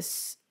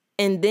this?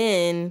 And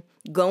then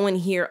go and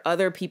hear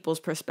other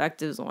people's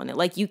perspectives on it.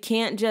 Like, you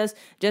can't just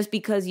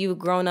because you've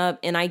grown up,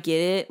 and I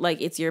get it,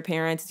 like, it's your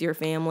parents, it's your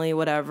family,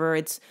 whatever,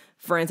 it's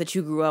friends that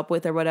you grew up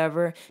with or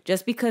whatever.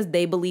 Just because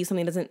they believe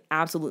something doesn't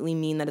absolutely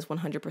mean that it's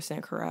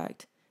 100%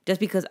 correct. Just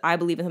because I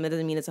believe in something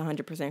doesn't mean it's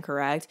 100%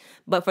 correct.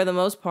 But for the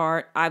most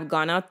part, I've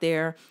gone out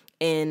there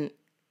and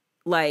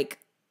like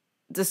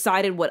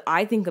decided what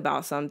I think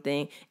about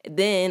something,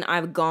 then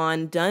I've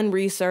done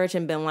research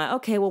and been like,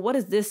 okay, well, what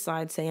does this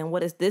side say? And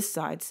what does this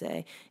side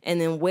say?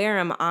 And then where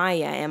am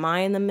I at? Am I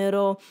in the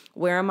middle?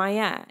 Where am I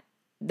at?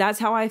 That's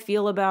how I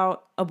feel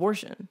about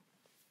abortion.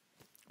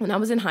 When I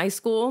was in high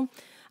school,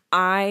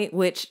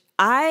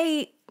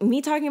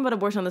 me talking about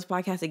abortion on this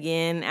podcast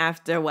again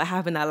after what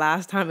happened that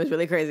last time is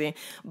really crazy.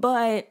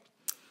 But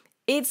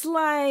it's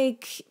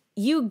like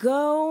you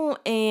go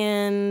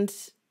and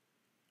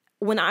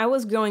when I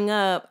was growing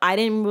up, I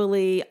didn't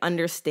really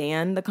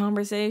understand the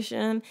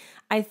conversation.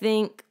 I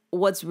think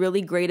what's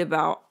really great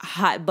about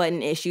hot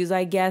button issues,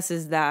 I guess,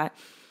 is that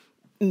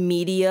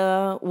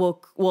media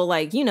will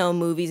like,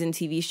 movies and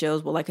TV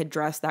shows will like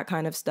address that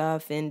kind of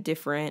stuff in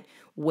different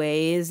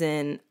ways.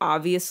 And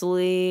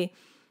obviously,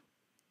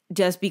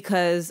 just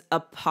because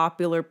a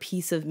popular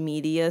piece of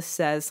media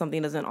says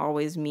something doesn't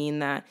always mean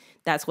that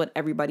that's what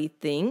everybody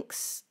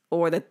thinks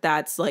or that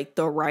that's like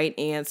the right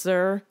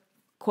answer,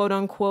 quote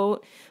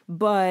unquote.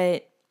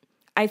 But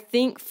I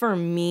think for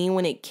me,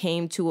 when it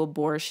came to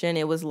abortion,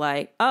 it was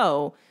like,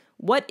 oh,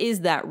 what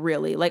is that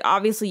really? Like,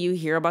 obviously you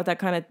hear about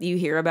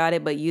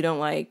it, but you don't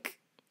like,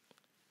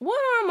 what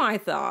are my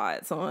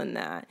thoughts on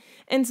that?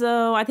 And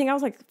so I think I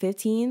was like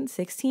 15,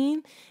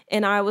 16.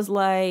 And I was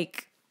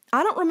like,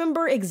 I don't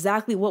remember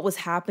exactly what was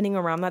happening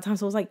around that time.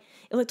 So it was like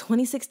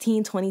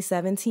 2016,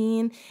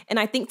 2017. And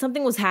I think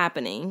something was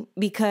happening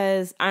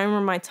because I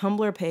remember my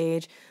Tumblr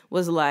page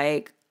was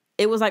like,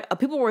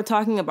 people were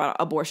talking about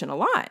abortion a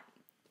lot.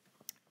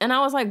 And I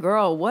was like,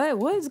 girl,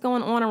 what is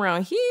going on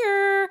around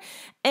here?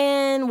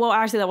 And well,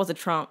 actually that was the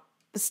Trump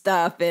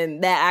stuff.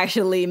 And that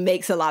actually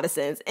makes a lot of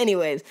sense.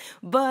 Anyways,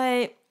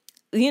 but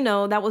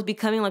that was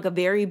becoming like a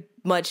very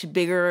much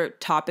bigger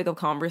topic of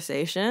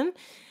conversation.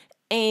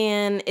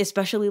 And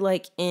especially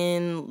like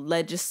in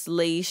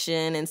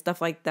legislation and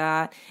stuff like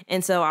that.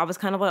 And so I was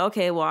kind of like,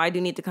 okay, well, I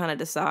do need to kind of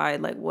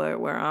decide like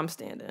where I'm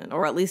standing,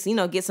 or at least,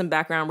 get some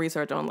background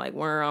research on like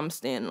where I'm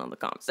standing on the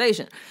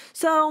conversation.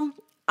 So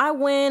I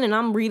went and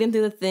I'm reading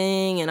through the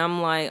thing and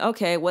I'm like,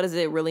 okay, what does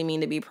it really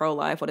mean to be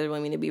pro-life? What does it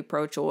really mean to be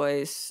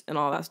pro-choice and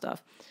all that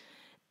stuff?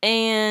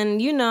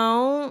 And,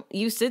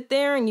 you sit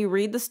there and you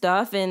read the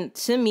stuff. And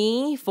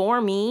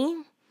for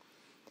me,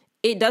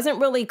 it doesn't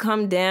really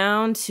come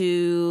down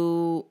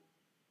to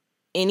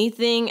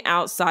anything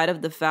outside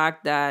of the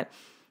fact that,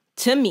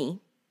 to me,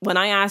 when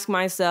I ask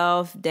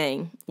myself,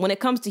 dang, when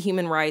it comes to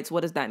human rights,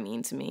 what does that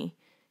mean to me?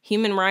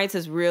 Human rights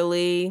is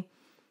really,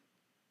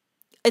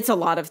 it's a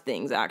lot of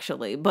things,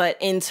 actually. But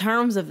in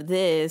terms of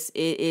this,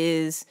 it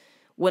is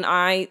when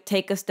I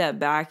take a step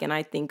back and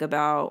I think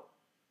about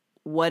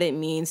what it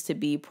means to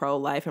be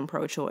pro-life and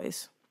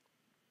pro-choice,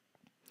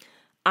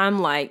 I'm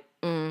like,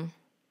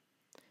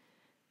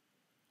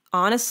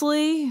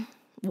 honestly,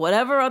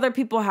 whatever other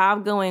people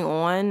have going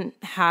on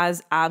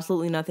has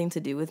absolutely nothing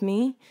to do with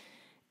me.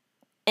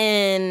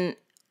 And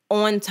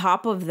on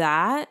top of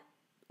that,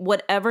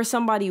 whatever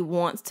somebody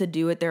wants to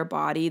do with their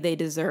body, they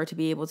deserve to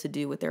be able to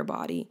do with their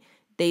body.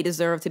 They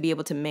deserve to be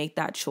able to make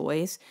that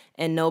choice,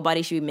 and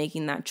nobody should be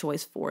making that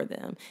choice for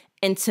them.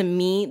 And to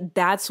me,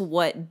 that's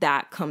what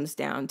that comes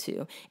down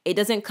to. It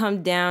doesn't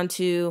come down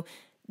to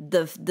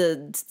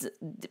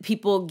the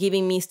people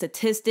giving me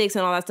statistics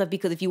and all that stuff,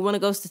 because if you want to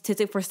go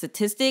statistic for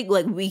statistic,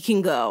 like we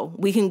can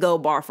go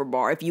bar for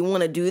bar. If you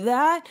want to do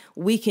that,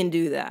 we can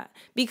do that.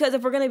 Because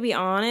if we're going to be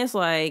honest,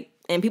 like,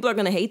 and people are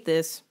going to hate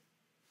this,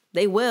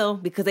 they will,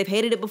 because they've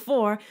hated it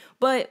before.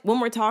 But when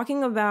we're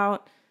talking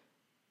about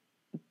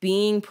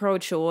being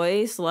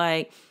pro-choice,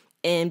 like,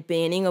 and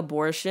banning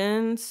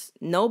abortions,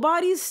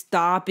 nobody's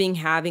stopping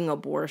having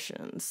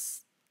abortions.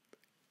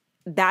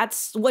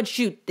 That's what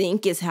you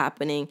think is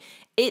happening.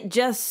 It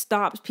just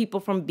stops people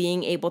from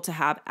being able to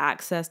have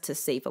access to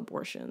safe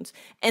abortions.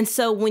 And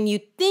so when you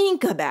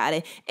think about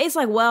it, it's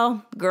like,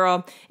 well,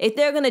 girl, if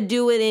they're going to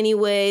do it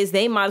anyways,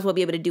 they might as well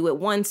be able to do it,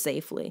 one,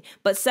 safely.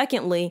 But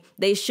secondly,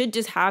 they should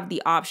just have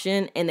the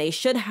option and they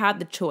should have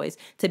the choice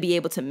to be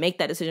able to make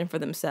that decision for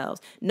themselves.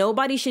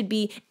 Nobody should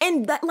be.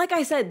 And that, like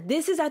I said,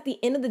 this is at the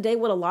end of the day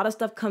what a lot of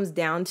stuff comes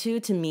down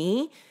to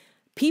me.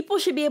 People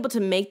should be able to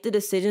make the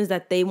decisions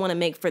that they want to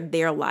make for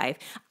their life.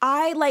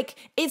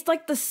 It's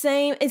like the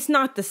same. It's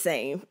not the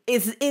same.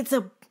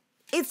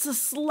 It's a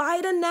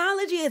slight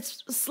analogy.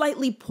 It's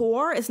slightly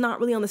poor. It's not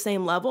really on the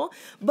same level,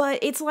 but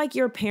it's like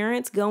your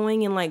parents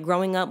going and like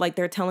growing up, like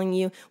they're telling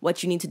you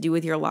what you need to do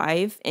with your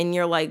life. And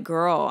you're like,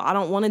 girl, I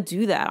don't want to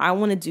do that. I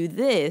want to do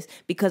this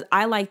because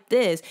I like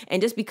this.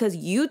 And just because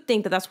you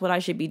think that that's what I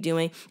should be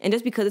doing, and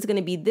just because it's going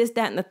to be this,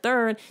 that, and the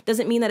third,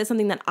 doesn't mean that it's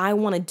something that I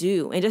want to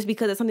do. And just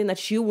because it's something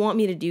that you want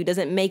me to do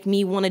doesn't make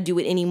me want to do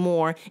it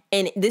anymore.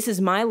 And this is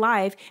my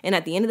life. And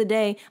at the end of the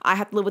day, I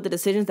have to live with the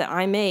decisions that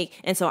I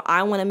make. And so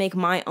I want to make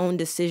my own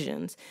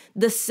decisions.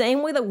 The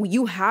same way that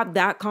you have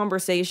that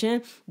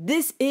conversation,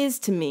 this is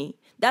to me.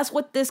 That's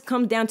what this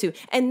comes down to.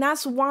 And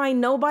that's why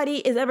nobody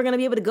is ever going to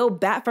be able to go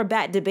bat for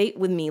bat debate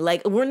with me.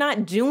 Like, we're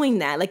not doing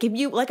that. Like,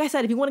 like I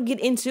said, if you want to get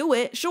into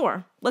it,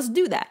 sure, let's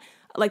do that.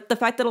 Like the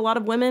fact that a lot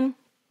of women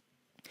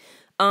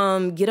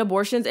get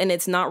abortions, and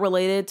it's not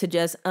related to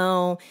just,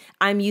 oh,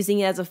 I'm using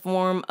it as a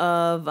form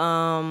of,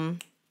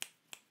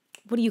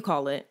 what do you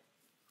call it?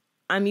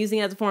 I'm using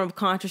it as a form of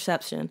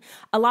contraception.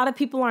 A lot of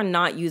people are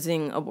not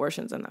using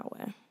abortions in that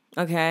way.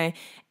 Okay.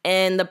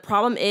 And the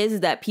problem is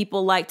that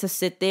people like to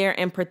sit there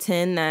and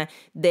pretend that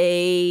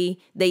they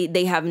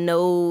have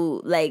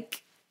no,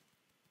 like,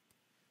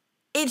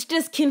 it's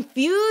just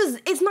confused.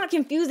 It's not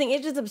confusing.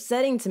 It's just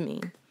upsetting to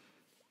me.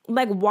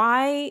 Like,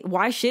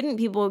 why shouldn't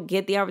people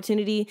get the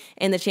opportunity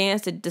and the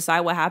chance to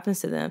decide what happens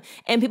to them?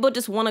 And people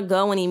just want to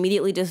go and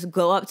immediately just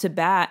go up to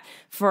bat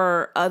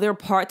for other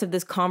parts of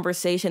this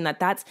conversation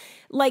that's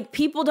like,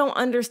 people don't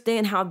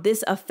understand how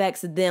this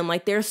affects them.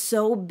 Like, they're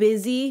so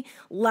busy,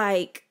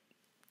 like,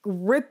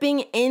 ripping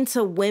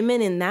into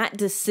women in that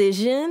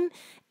decision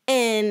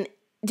and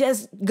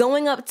just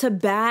going up to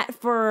bat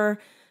for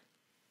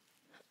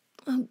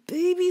a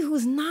baby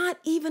who's not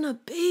even a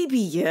baby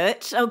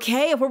yet,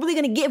 okay? If we're really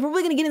gonna get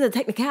into the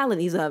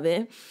technicalities of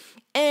it,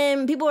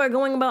 and people are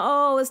going about,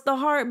 oh, it's the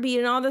heartbeat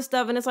and all this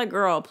stuff, and it's like,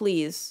 girl,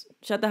 please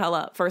shut the hell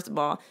up, first of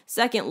all.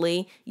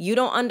 Secondly, you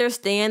don't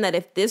understand that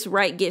if this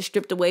right gets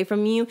stripped away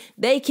from you,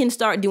 they can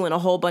start doing a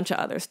whole bunch of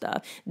other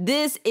stuff.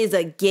 This is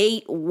a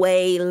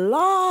gateway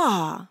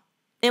law.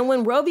 And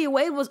when Roe v.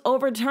 Wade was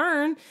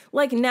overturned,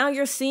 like, now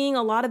you're seeing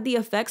a lot of the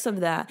effects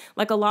of that.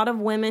 Like, a lot of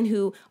women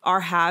who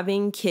are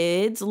having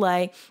kids,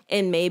 like,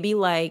 and maybe,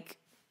 like,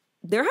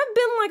 there have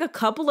been, like, a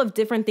couple of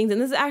different things. And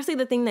this is actually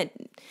the thing that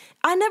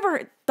I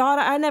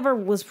never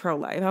was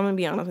pro-life. I'm going to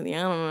be honest with you.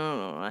 I don't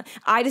know.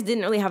 I just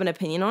didn't really have an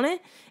opinion on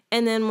it.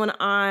 And then when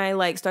I,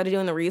 like, started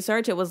doing the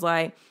research, it was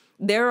like,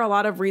 there are a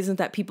lot of reasons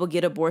that people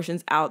get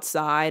abortions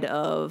outside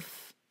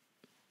of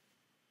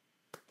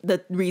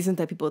the reasons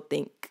that people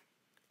think.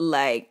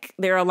 Like,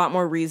 there are a lot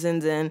more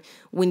reasons, and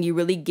when you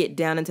really get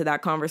down into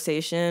that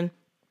conversation,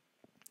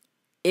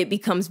 it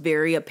becomes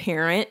very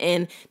apparent,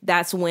 and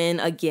that's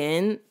when,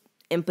 again,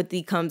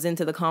 empathy comes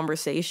into the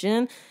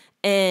conversation.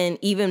 And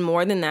even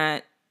more than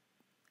that,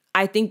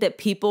 I think that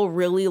people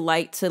really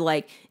like to,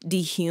 like,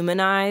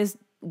 dehumanize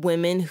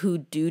women who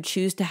do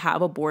choose to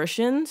have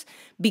abortions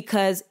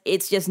because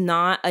it's just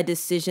not a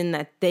decision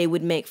that they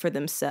would make for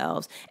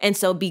themselves. And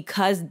so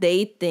because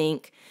they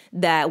think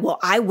that, well,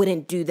 I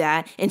wouldn't do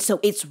that, and so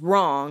it's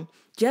wrong,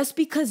 just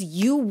because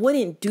you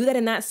wouldn't do that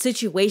in that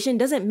situation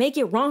doesn't make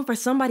it wrong for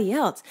somebody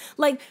else.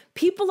 Like,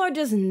 people are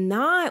just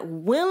not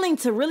willing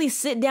to really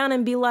sit down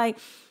and be like,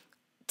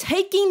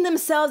 taking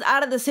themselves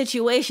out of the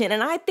situation.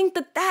 And I think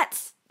that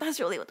that's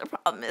really what the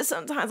problem is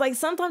sometimes. Like,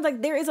 sometimes,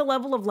 like, there is a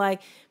level of,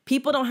 like,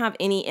 people don't have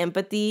any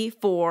empathy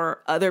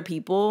for other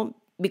people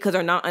because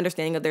they're not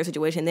understanding of their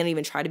situation. They don't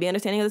even try to be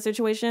understanding of the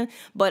situation.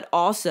 But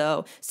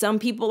also, some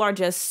people are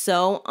just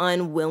so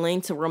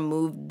unwilling to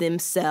remove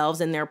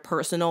themselves and their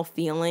personal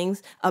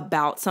feelings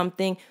about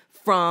something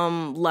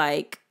from,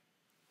 like,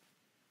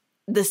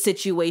 the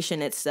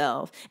situation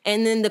itself.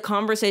 And then the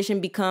conversation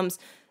becomes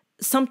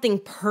something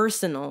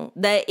personal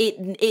that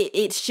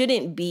it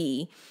shouldn't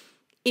be.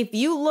 If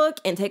you look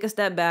and take a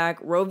step back,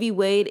 Roe v.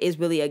 Wade is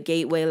really a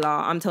gateway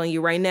law. I'm telling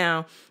you right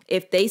now,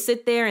 if they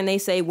sit there and they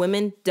say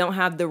women don't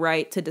have the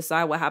right to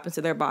decide what happens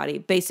to their body,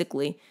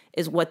 basically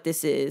is what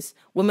this is.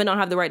 Women don't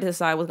have the right to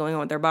decide what's going on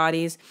with their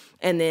bodies.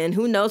 And then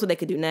who knows what they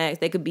could do next?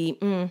 They could be,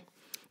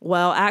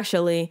 well,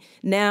 actually,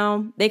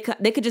 now they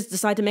could just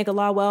decide to make a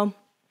law. Well,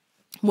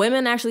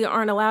 women actually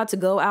aren't allowed to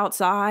go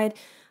outside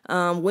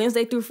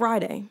Wednesday through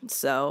Friday.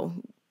 So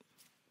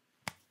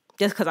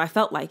just because I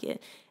felt like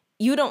it.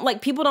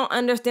 People don't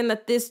understand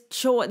that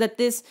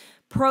this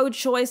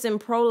pro-choice and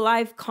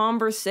pro-life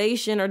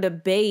conversation or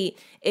debate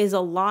is a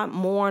lot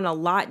more and a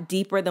lot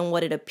deeper than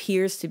what it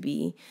appears to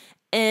be.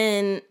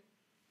 And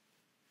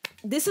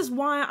this is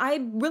why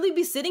I really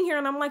be sitting here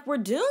and I'm like, we're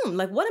doomed.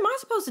 Like, what am I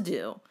supposed to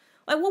do?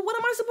 Like, well, what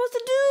am I supposed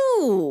to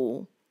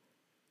do?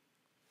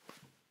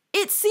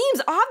 It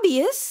seems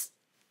obvious.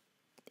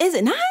 Is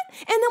it not?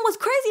 And then what's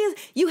crazy is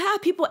you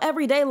have people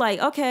every day like,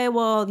 okay,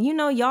 well,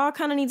 y'all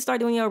kind of need to start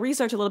doing your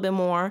research a little bit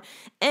more.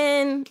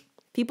 And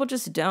people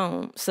just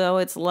don't. So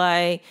it's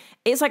like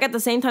at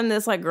the same time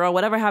that's like, girl,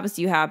 whatever happens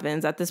to you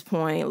happens at this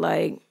point.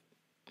 Like,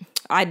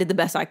 I did the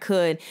best I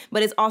could.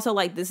 But it's also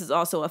like, this is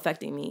also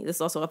affecting me. This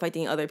is also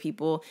affecting other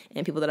people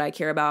and people that I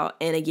care about.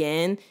 And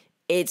again,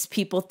 it's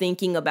people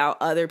thinking about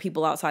other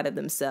people outside of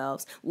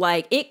themselves.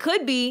 Like, it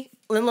could be,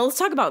 let's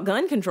talk about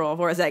gun control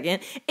for a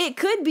second. It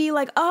could be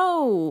like,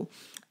 oh,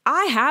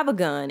 I have a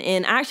gun.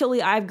 And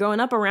actually, I've grown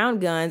up around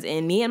guns.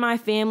 And me and my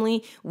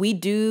family,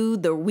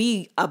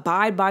 we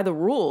abide by the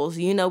rules.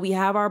 We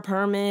have our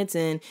permits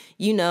and,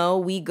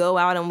 we go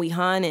out and we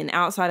hunt. And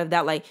outside of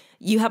that, like,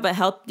 you have a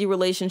healthy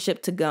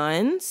relationship to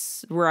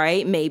guns,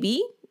 right?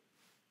 Maybe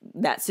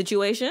that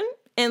situation.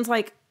 And it's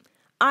like,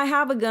 I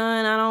have a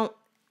gun.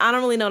 I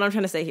don't really know what I'm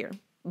trying to say here.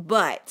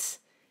 But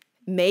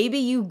maybe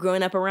you've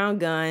grown up around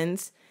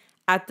guns.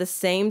 At the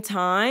same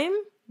time,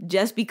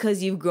 just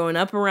because you've grown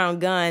up around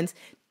guns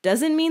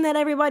doesn't mean that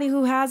everybody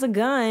who has a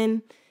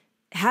gun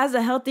has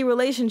a healthy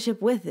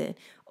relationship with it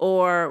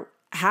or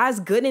has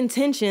good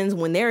intentions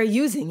when they're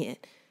using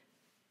it.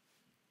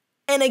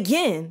 And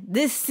again,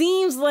 this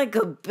seems like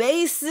the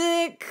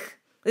basic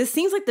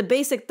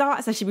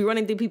thoughts that should be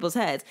running through people's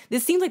heads.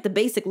 This seems like the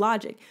basic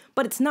logic,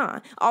 but it's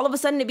not. All of a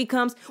sudden it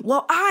becomes,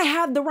 well, I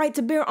have the right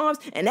to bear arms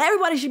and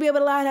everybody should be able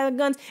to have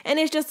guns. And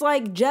it's just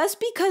like, just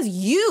because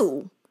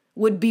you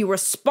would be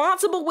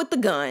responsible with the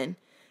gun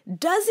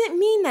doesn't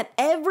mean that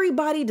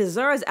everybody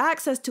deserves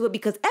access to it,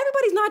 because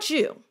everybody's not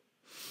you.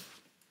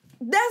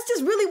 That's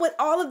just really what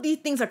all of these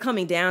things are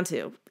coming down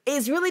to.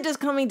 It's really just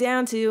coming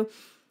down to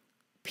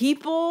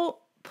people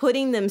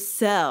putting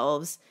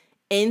themselves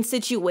in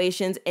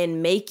situations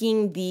and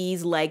making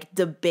these like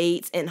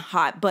debates and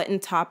hot button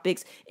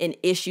topics and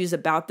issues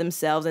about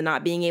themselves, and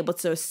not being able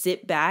to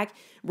sit back,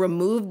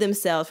 remove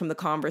themselves from the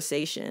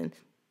conversation,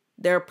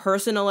 their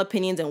personal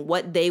opinions and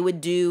what they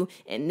would do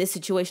in this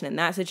situation and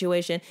that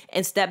situation,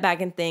 and step back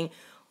and think,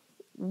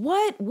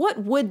 what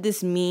would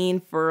this mean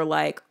for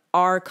like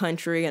our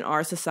country and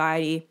our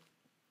society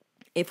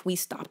if we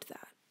stopped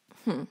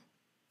that?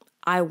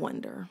 I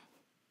wonder.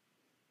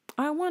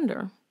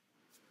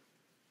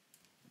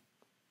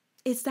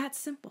 It's that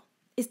simple.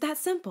 It's that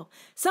simple.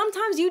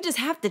 Sometimes you just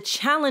have to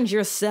challenge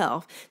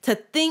yourself to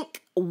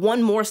think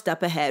one more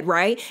step ahead,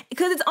 right?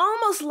 Because it's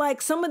almost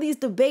like some of these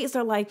debates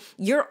are like,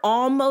 you're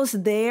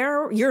almost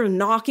there, you're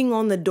knocking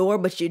on the door,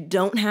 but you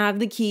don't have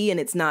the key and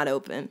it's not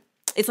open.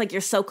 It's like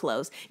you're so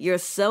close. You're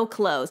so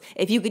close.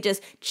 If you could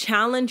just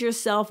challenge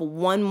yourself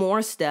one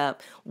more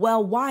step,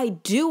 well, why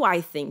do I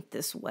think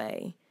this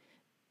way?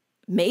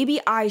 Maybe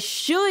I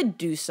should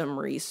do some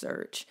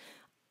research.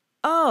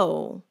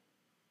 Oh,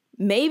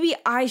 maybe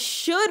I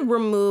should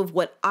remove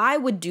what I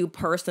would do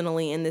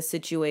personally in this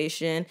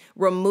situation,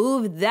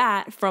 remove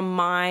that from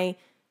my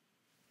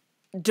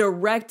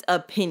direct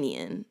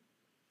opinion.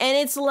 And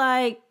it's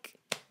like,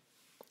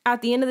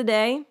 at the end of the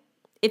day,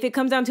 if it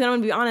comes down to it, I'm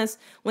going to be honest,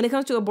 when it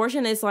comes to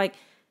abortion, it's like,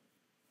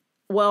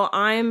 well,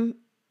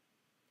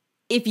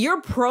 if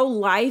you're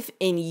pro-life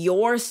in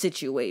your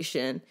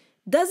situation,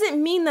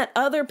 doesn't mean that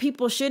other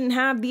people shouldn't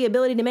have the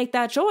ability to make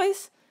that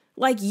choice.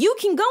 Like, you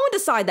can go and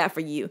decide that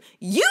for you.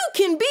 You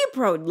can be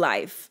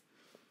pro-life.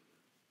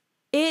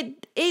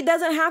 It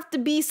doesn't have to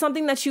be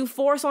something that you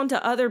force onto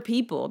other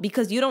people,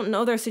 because you don't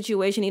know their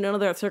situation, you don't know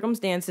their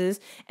circumstances.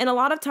 And a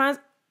lot of times,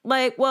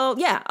 a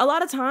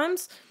lot of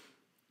times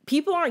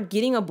people aren't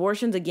getting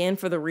abortions again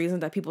for the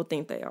reasons that people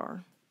think they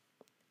are.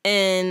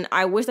 And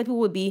I wish that people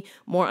would be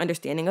more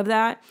understanding of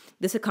that.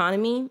 This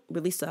economy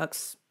really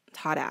sucks. It's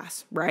hot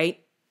ass, right?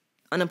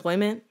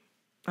 Unemployment,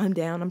 I'm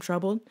down, I'm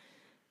troubled.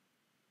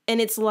 And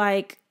it's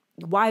like,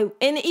 why?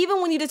 And even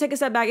when you just take a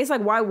step back, it's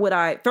like, why would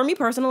I? For me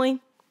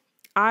personally,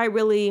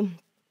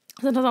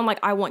 sometimes I'm like,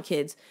 I want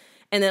kids.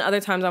 And then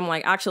other times I'm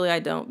like, actually, I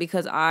don't,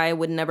 because I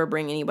would never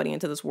bring anybody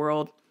into this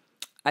world.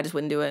 I just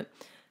wouldn't do it.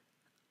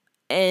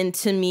 And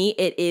to me,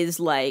 it is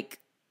like,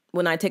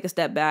 when I take a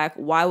step back,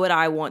 why would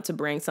I want to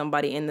bring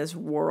somebody in this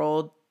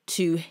world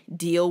to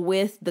deal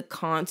with the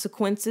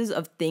consequences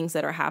of things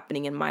that are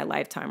happening in my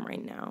lifetime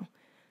right now?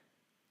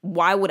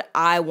 Why would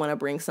I want to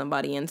bring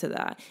somebody into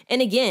that?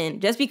 And again,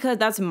 just because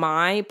that's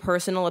my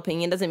personal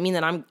opinion doesn't mean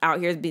that I'm out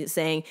here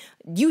saying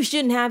you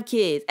shouldn't have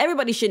kids.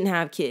 Everybody shouldn't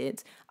have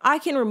kids. I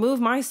can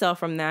remove myself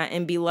from that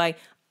and be like,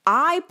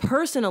 I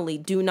personally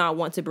do not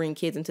want to bring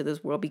kids into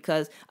this world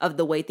because of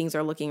the way things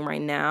are looking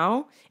right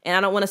now. And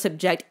I don't want to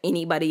subject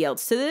anybody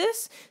else to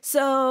this.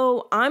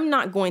 So I'm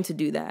not going to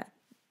do that.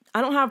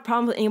 I don't have a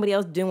problem with anybody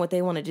else doing what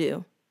they want to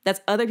do. That's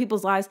other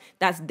people's lives.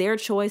 That's their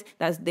choice.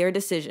 That's their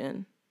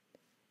decision.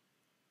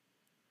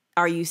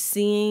 Are you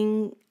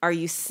seeing it? Are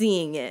you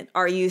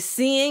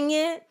seeing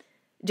it?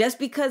 Just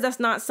because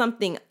that's not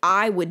something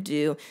I would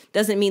do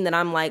doesn't mean that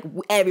I'm like,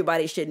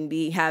 everybody shouldn't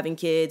be having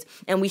kids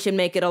and we should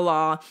make it a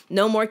law.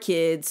 No more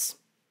kids.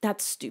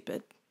 That's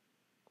stupid.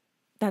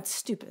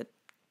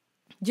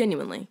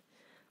 Genuinely.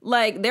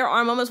 Like, there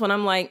are moments when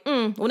I'm like,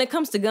 when it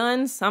comes to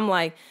guns, I'm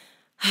like,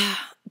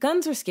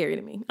 guns are scary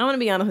to me. I'm going to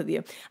be honest with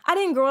you. I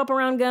didn't grow up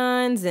around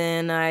guns,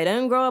 and I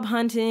didn't grow up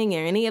hunting or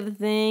any of the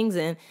things.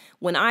 And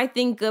when I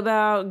think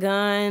about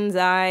guns,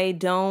 I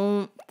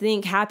don't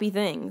think happy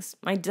things.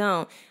 I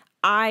don't.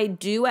 I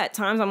do at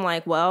times. I'm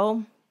like,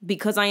 well,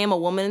 because I am a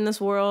woman in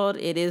this world,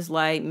 it is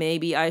like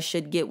maybe I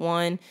should get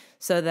one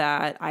so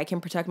that I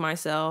can protect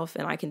myself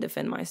and I can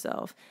defend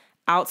myself.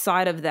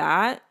 Outside of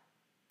that,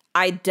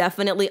 I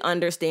definitely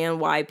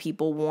understand why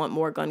people want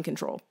more gun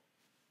control.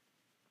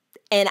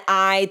 And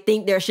I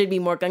think there should be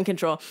more gun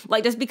control.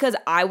 Like, just because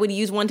I would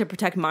use one to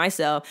protect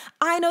myself,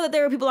 I know that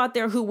there are people out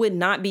there who would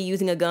not be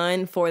using a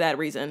gun for that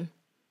reason.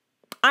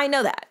 I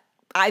know that.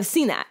 I've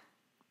seen that.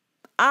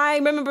 I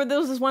remember there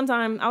was this one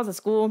time I was at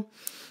school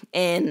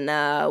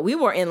and we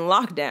were in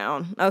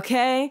lockdown,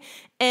 okay?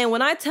 And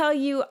when I tell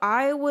you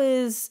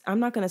I'm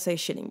not going to say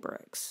shitting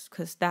bricks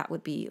because that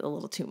would be a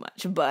little too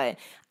much, but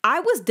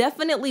I was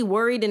definitely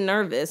worried and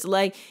nervous.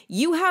 Like,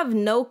 you have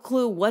no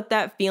clue what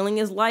that feeling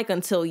is like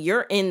until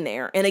you're in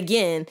there. And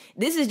again,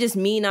 this is just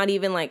me not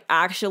even like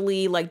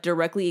actually like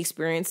directly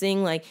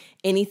experiencing like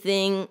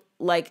anything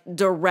like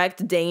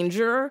direct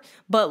danger,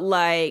 but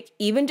like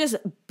even just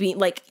being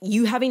like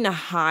you having to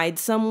hide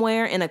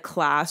somewhere in a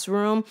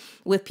classroom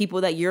with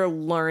people that you're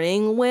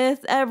learning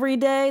with every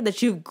day,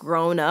 that you've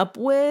grown up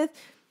with,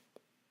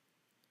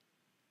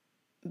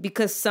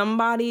 because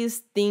somebody's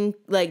think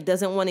like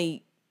doesn't want to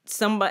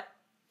somebody.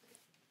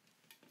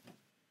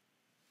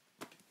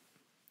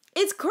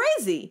 It's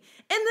crazy.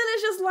 And then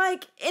it's just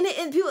like,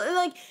 and people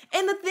like,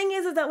 and the thing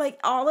is that like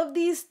all of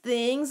these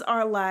things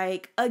are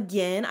like,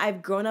 again,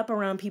 I've grown up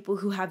around people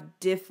who have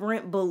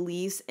different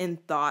beliefs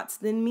and thoughts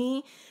than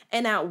me.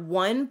 And at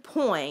one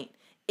point,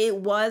 it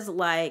was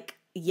like,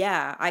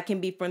 yeah, I can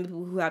be friends with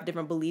people who have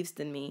different beliefs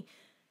than me.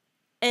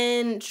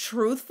 And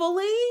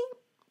truthfully,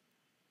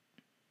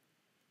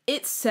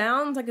 it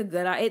sounds like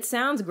it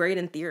sounds great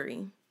in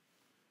theory.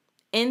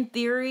 In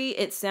theory,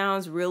 it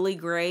sounds really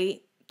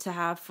great to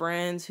have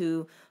friends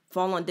who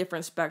fall on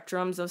different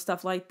spectrums of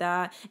stuff like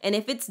that. And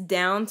if it's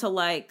down to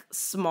like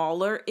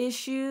smaller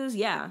issues,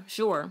 yeah,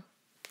 sure.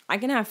 I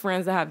can have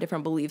friends that have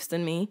different beliefs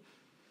than me.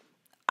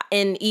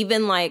 And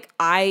even like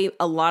I,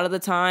 a lot of the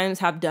times,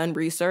 have done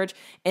research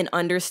and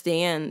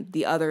understand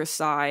the other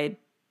side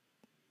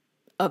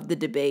of the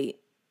debate.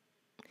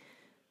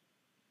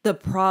 The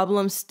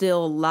problem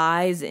still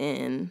lies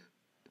in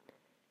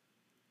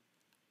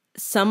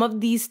some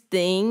of these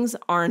things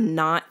are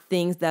not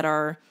things that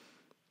are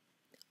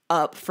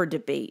up for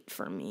debate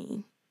for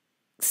me.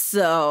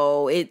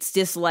 So it's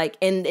just like,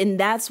 and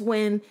that's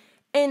when,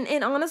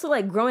 and honestly,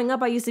 like growing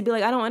up, I used to be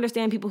like, I don't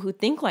understand people who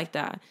think like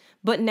that.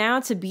 But now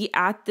to be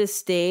at this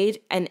stage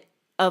and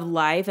of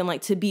life and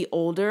like to be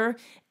older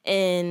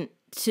and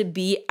to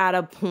be at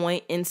a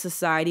point in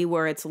society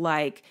where it's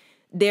like,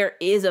 there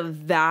is a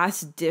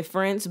vast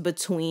difference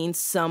between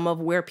some of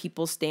where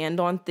people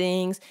stand on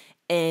things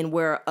and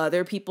where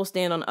other people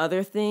stand on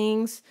other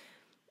things.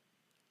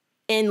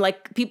 And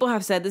like people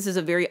have said, this is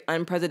a very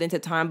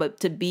unprecedented time, but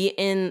to be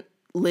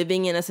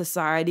living in a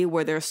society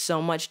where there's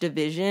so much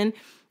division,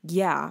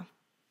 yeah,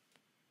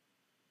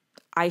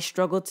 I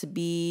struggle to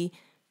be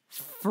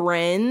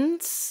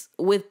friends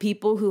with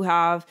people who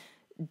have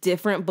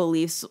different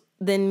beliefs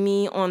than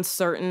me on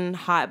certain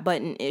hot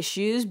button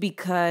issues,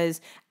 because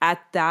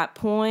at that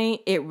point,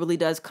 it really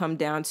does come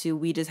down to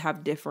we just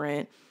have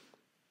different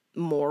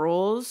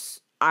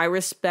morals. I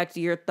respect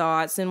your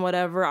thoughts and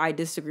whatever. I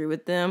disagree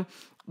with them,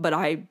 but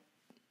I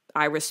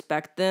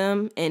respect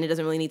them, and it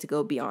doesn't really need to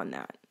go beyond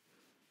that.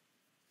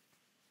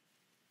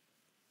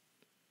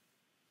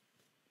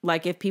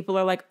 Like if people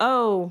are like,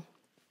 oh,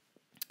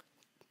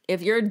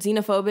 if you're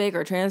xenophobic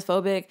or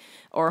transphobic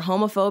or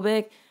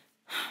homophobic,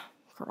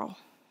 girl,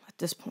 at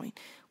this point,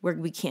 we're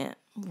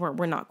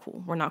not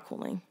cool. We're not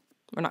cooling.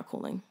 We're not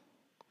cooling.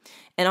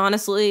 And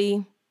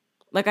honestly,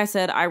 like I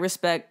said, I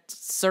respect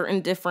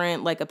certain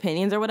different like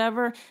opinions or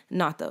whatever,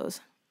 not those.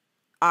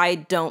 I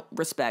don't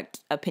respect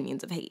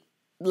opinions of hate.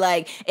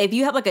 Like if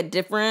you have like a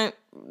different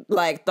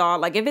like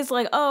thought, like if it's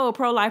like, oh,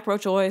 pro-life,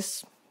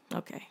 pro-choice,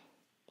 okay,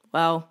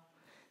 well,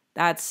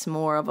 that's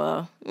more of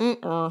a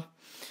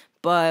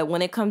But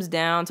when it comes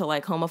down to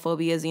like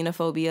homophobia,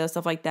 xenophobia,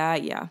 stuff like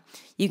that, yeah,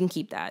 you can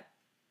keep that.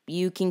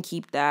 You can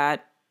keep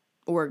that.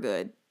 We're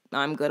good.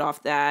 I'm good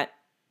off that.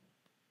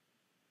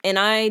 And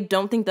I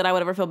don't think that I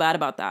would ever feel bad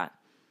about that.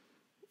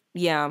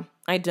 Yeah,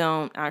 I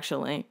don't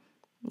actually.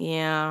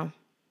 Yeah.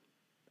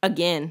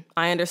 Again,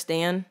 I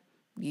understand.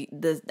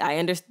 I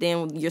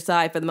understand your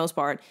side for the most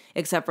part,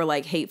 except for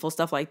like hateful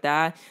stuff like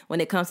that. When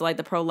it comes to like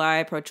the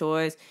pro-life,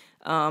 pro-choice,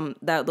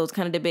 those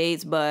kind of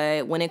debates.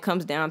 But when it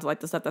comes down to like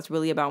the stuff that's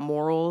really about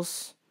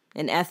morals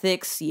and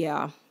ethics,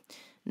 yeah,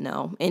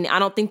 no. And I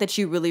don't think that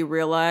you really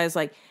realize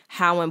like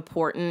how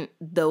important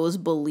those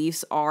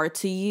beliefs are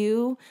to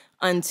you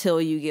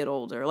until you get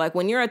older. Like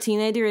when you're a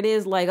teenager, it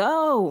is like,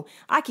 oh,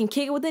 I can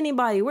kick it with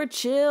anybody. We're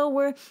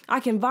chill. I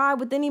can vibe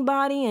with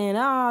anybody and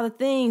the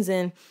things.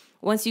 And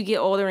once you get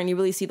older and you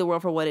really see the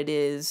world for what it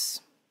is,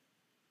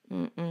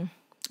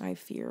 I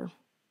fear.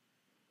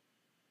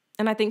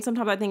 And I think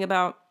sometimes I think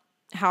about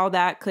how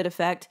that could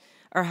affect,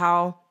 or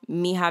how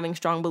me having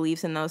strong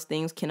beliefs in those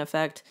things can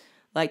affect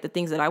like the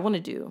things that I want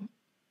to do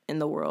in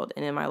the world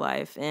and in my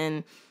life.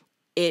 And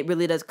it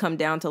really does come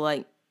down to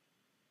like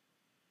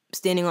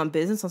standing on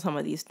business on some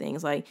of these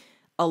things. Like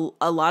a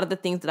lot of the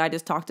things that I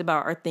just talked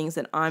about are things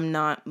that I'm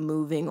not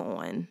moving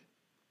on,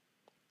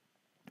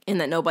 and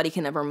that nobody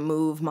can ever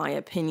move my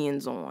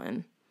opinions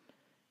on.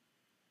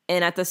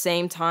 And at the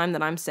same time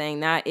that I'm saying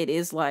that, it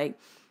is like,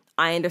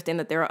 I understand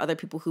that there are other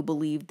people who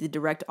believe the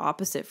direct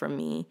opposite from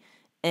me,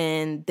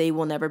 and they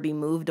will never be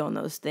moved on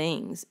those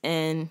things.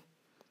 And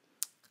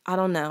I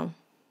don't know.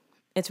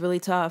 It's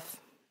really tough.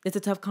 It's a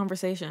tough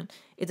conversation.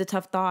 It's a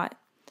tough thought.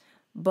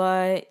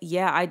 But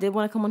yeah, I did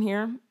want to come on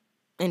here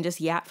and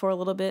just yap for a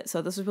little bit.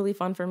 So this was really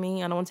fun for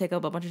me. I don't want to take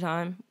up a bunch of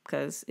time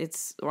because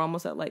we're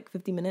almost at like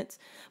 50 minutes.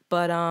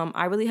 But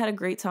I really had a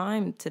great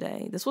time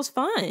today. This was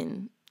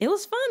fun. It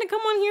was fun to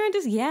come on here and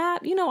just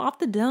yap, off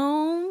the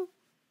dome.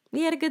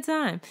 We had a good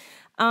time.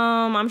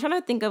 I'm trying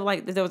to think of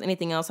like if there was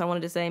anything else I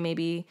wanted to say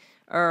maybe.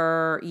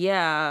 Back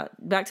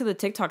to the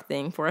TikTok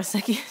thing for a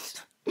second.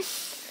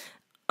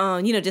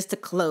 Just to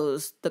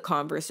close the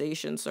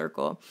conversation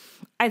circle.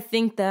 I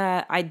think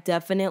that I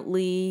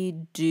definitely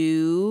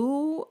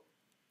do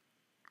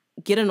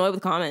get annoyed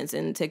with comments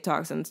and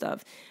TikToks and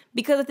stuff.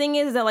 Because the thing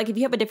is that, like, if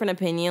you have a different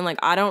opinion, like,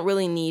 I don't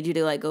really need you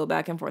to, like, go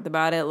back and forth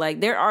about it.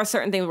 Like, there are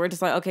certain things where it's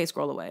just like, okay,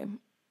 scroll away.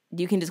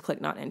 You can just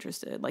click not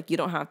interested. Like, you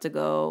don't have to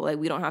go, like,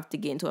 we don't have to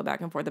get into a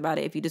back and forth about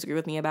it. If you disagree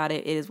with me about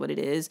it, it is what it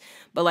is.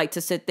 But, like,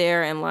 to sit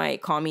there and,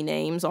 like, call me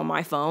names on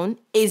my phone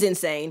is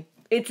insane.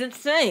 It's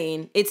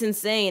insane. It's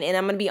insane. And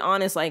I'm going to be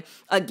honest, like,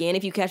 again,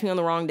 if you catch me on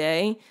the wrong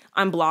day,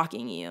 I'm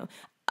blocking you.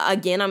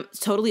 Again, I'm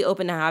totally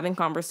open to having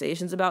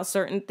conversations about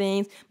certain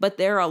things, but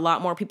there are a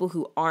lot more people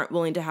who aren't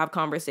willing to have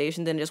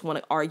conversations and just want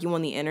to argue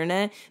on the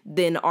internet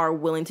than are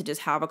willing to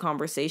just have a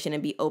conversation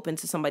and be open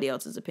to somebody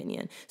else's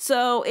opinion.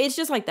 So it's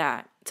just like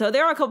that. So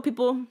there are a couple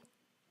people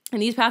in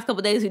these past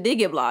couple days who did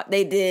get blocked.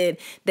 They did.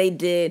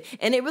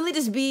 And it really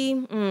just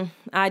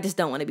I just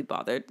don't want to be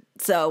bothered.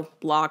 So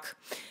block.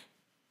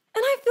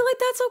 And I feel like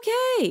that's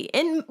okay.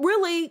 And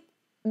really,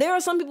 there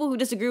are some people who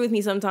disagree with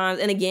me sometimes.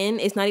 And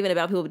again, it's not even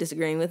about people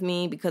disagreeing with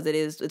me because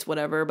it's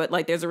whatever. But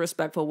like, there's a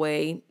respectful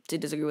way to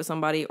disagree with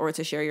somebody or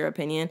to share your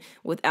opinion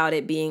without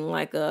it being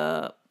like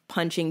a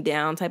punching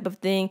down type of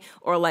thing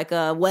or like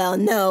a, well,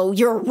 no,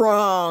 you're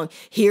wrong.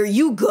 Here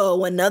you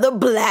go. Another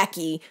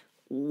blackie.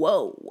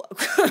 Whoa.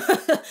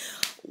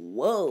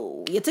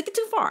 Whoa, you took it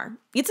too far.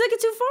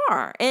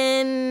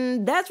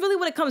 And that's really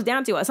what it comes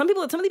down to. Some of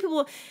these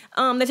people,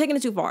 they're taking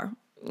it too far.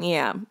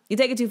 Yeah, you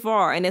take it too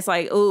far and it's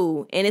like,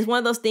 ooh. And it's one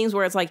of those things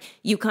where it's like,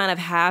 you kind of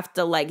have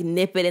to like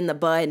nip it in the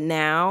bud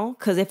now.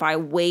 Because if I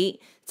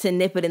wait to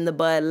nip it in the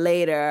bud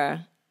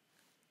later,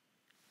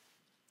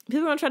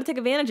 people are going to try to take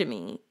advantage of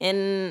me.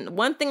 And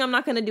one thing I'm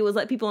not going to do is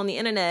let people on the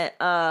internet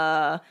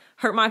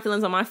hurt my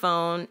feelings on my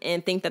phone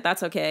and think that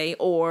that's okay.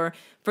 Or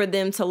for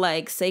them to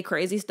like say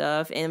crazy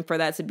stuff and for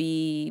that to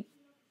be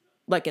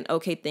like an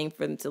okay thing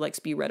for them to like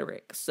spew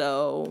rhetoric.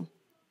 So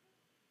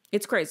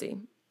it's crazy.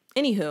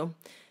 Anywho,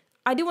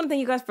 I do want to thank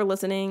you guys for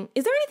listening.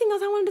 Is there anything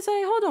else I wanted to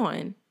say? Hold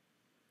on.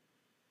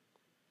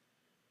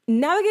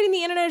 Navigating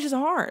the internet is just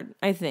hard,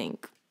 I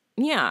think.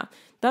 Yeah,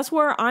 that's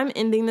where I'm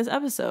ending this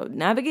episode.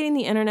 Navigating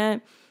the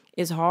internet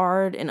is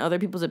hard and other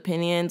people's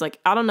opinions. Like,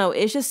 I don't know.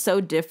 It's just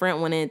so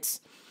different when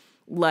it's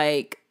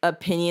like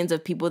opinions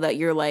of people that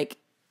you're like,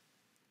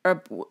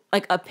 or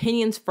like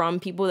opinions from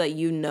people that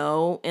you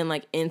know and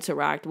like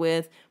interact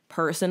with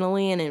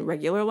personally and in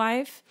regular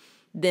life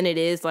than it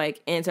is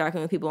like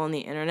interacting with people on the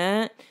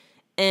internet.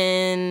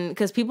 And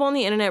because people on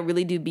the internet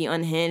really do be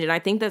unhinged. And I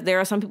think that there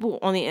are some people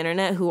on the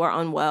internet who are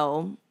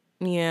unwell.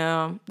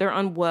 Yeah, they're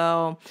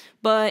unwell.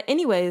 But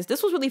anyways,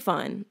 this was really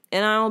fun.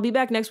 And I'll be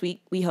back next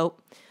week, we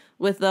hope,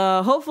 with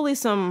hopefully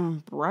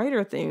some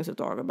brighter things to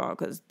talk about.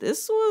 Because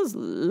this was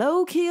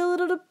low-key a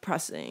little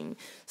depressing.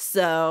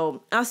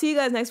 So I'll see you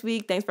guys next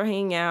week. Thanks for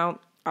hanging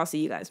out. I'll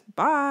see you guys.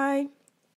 Bye.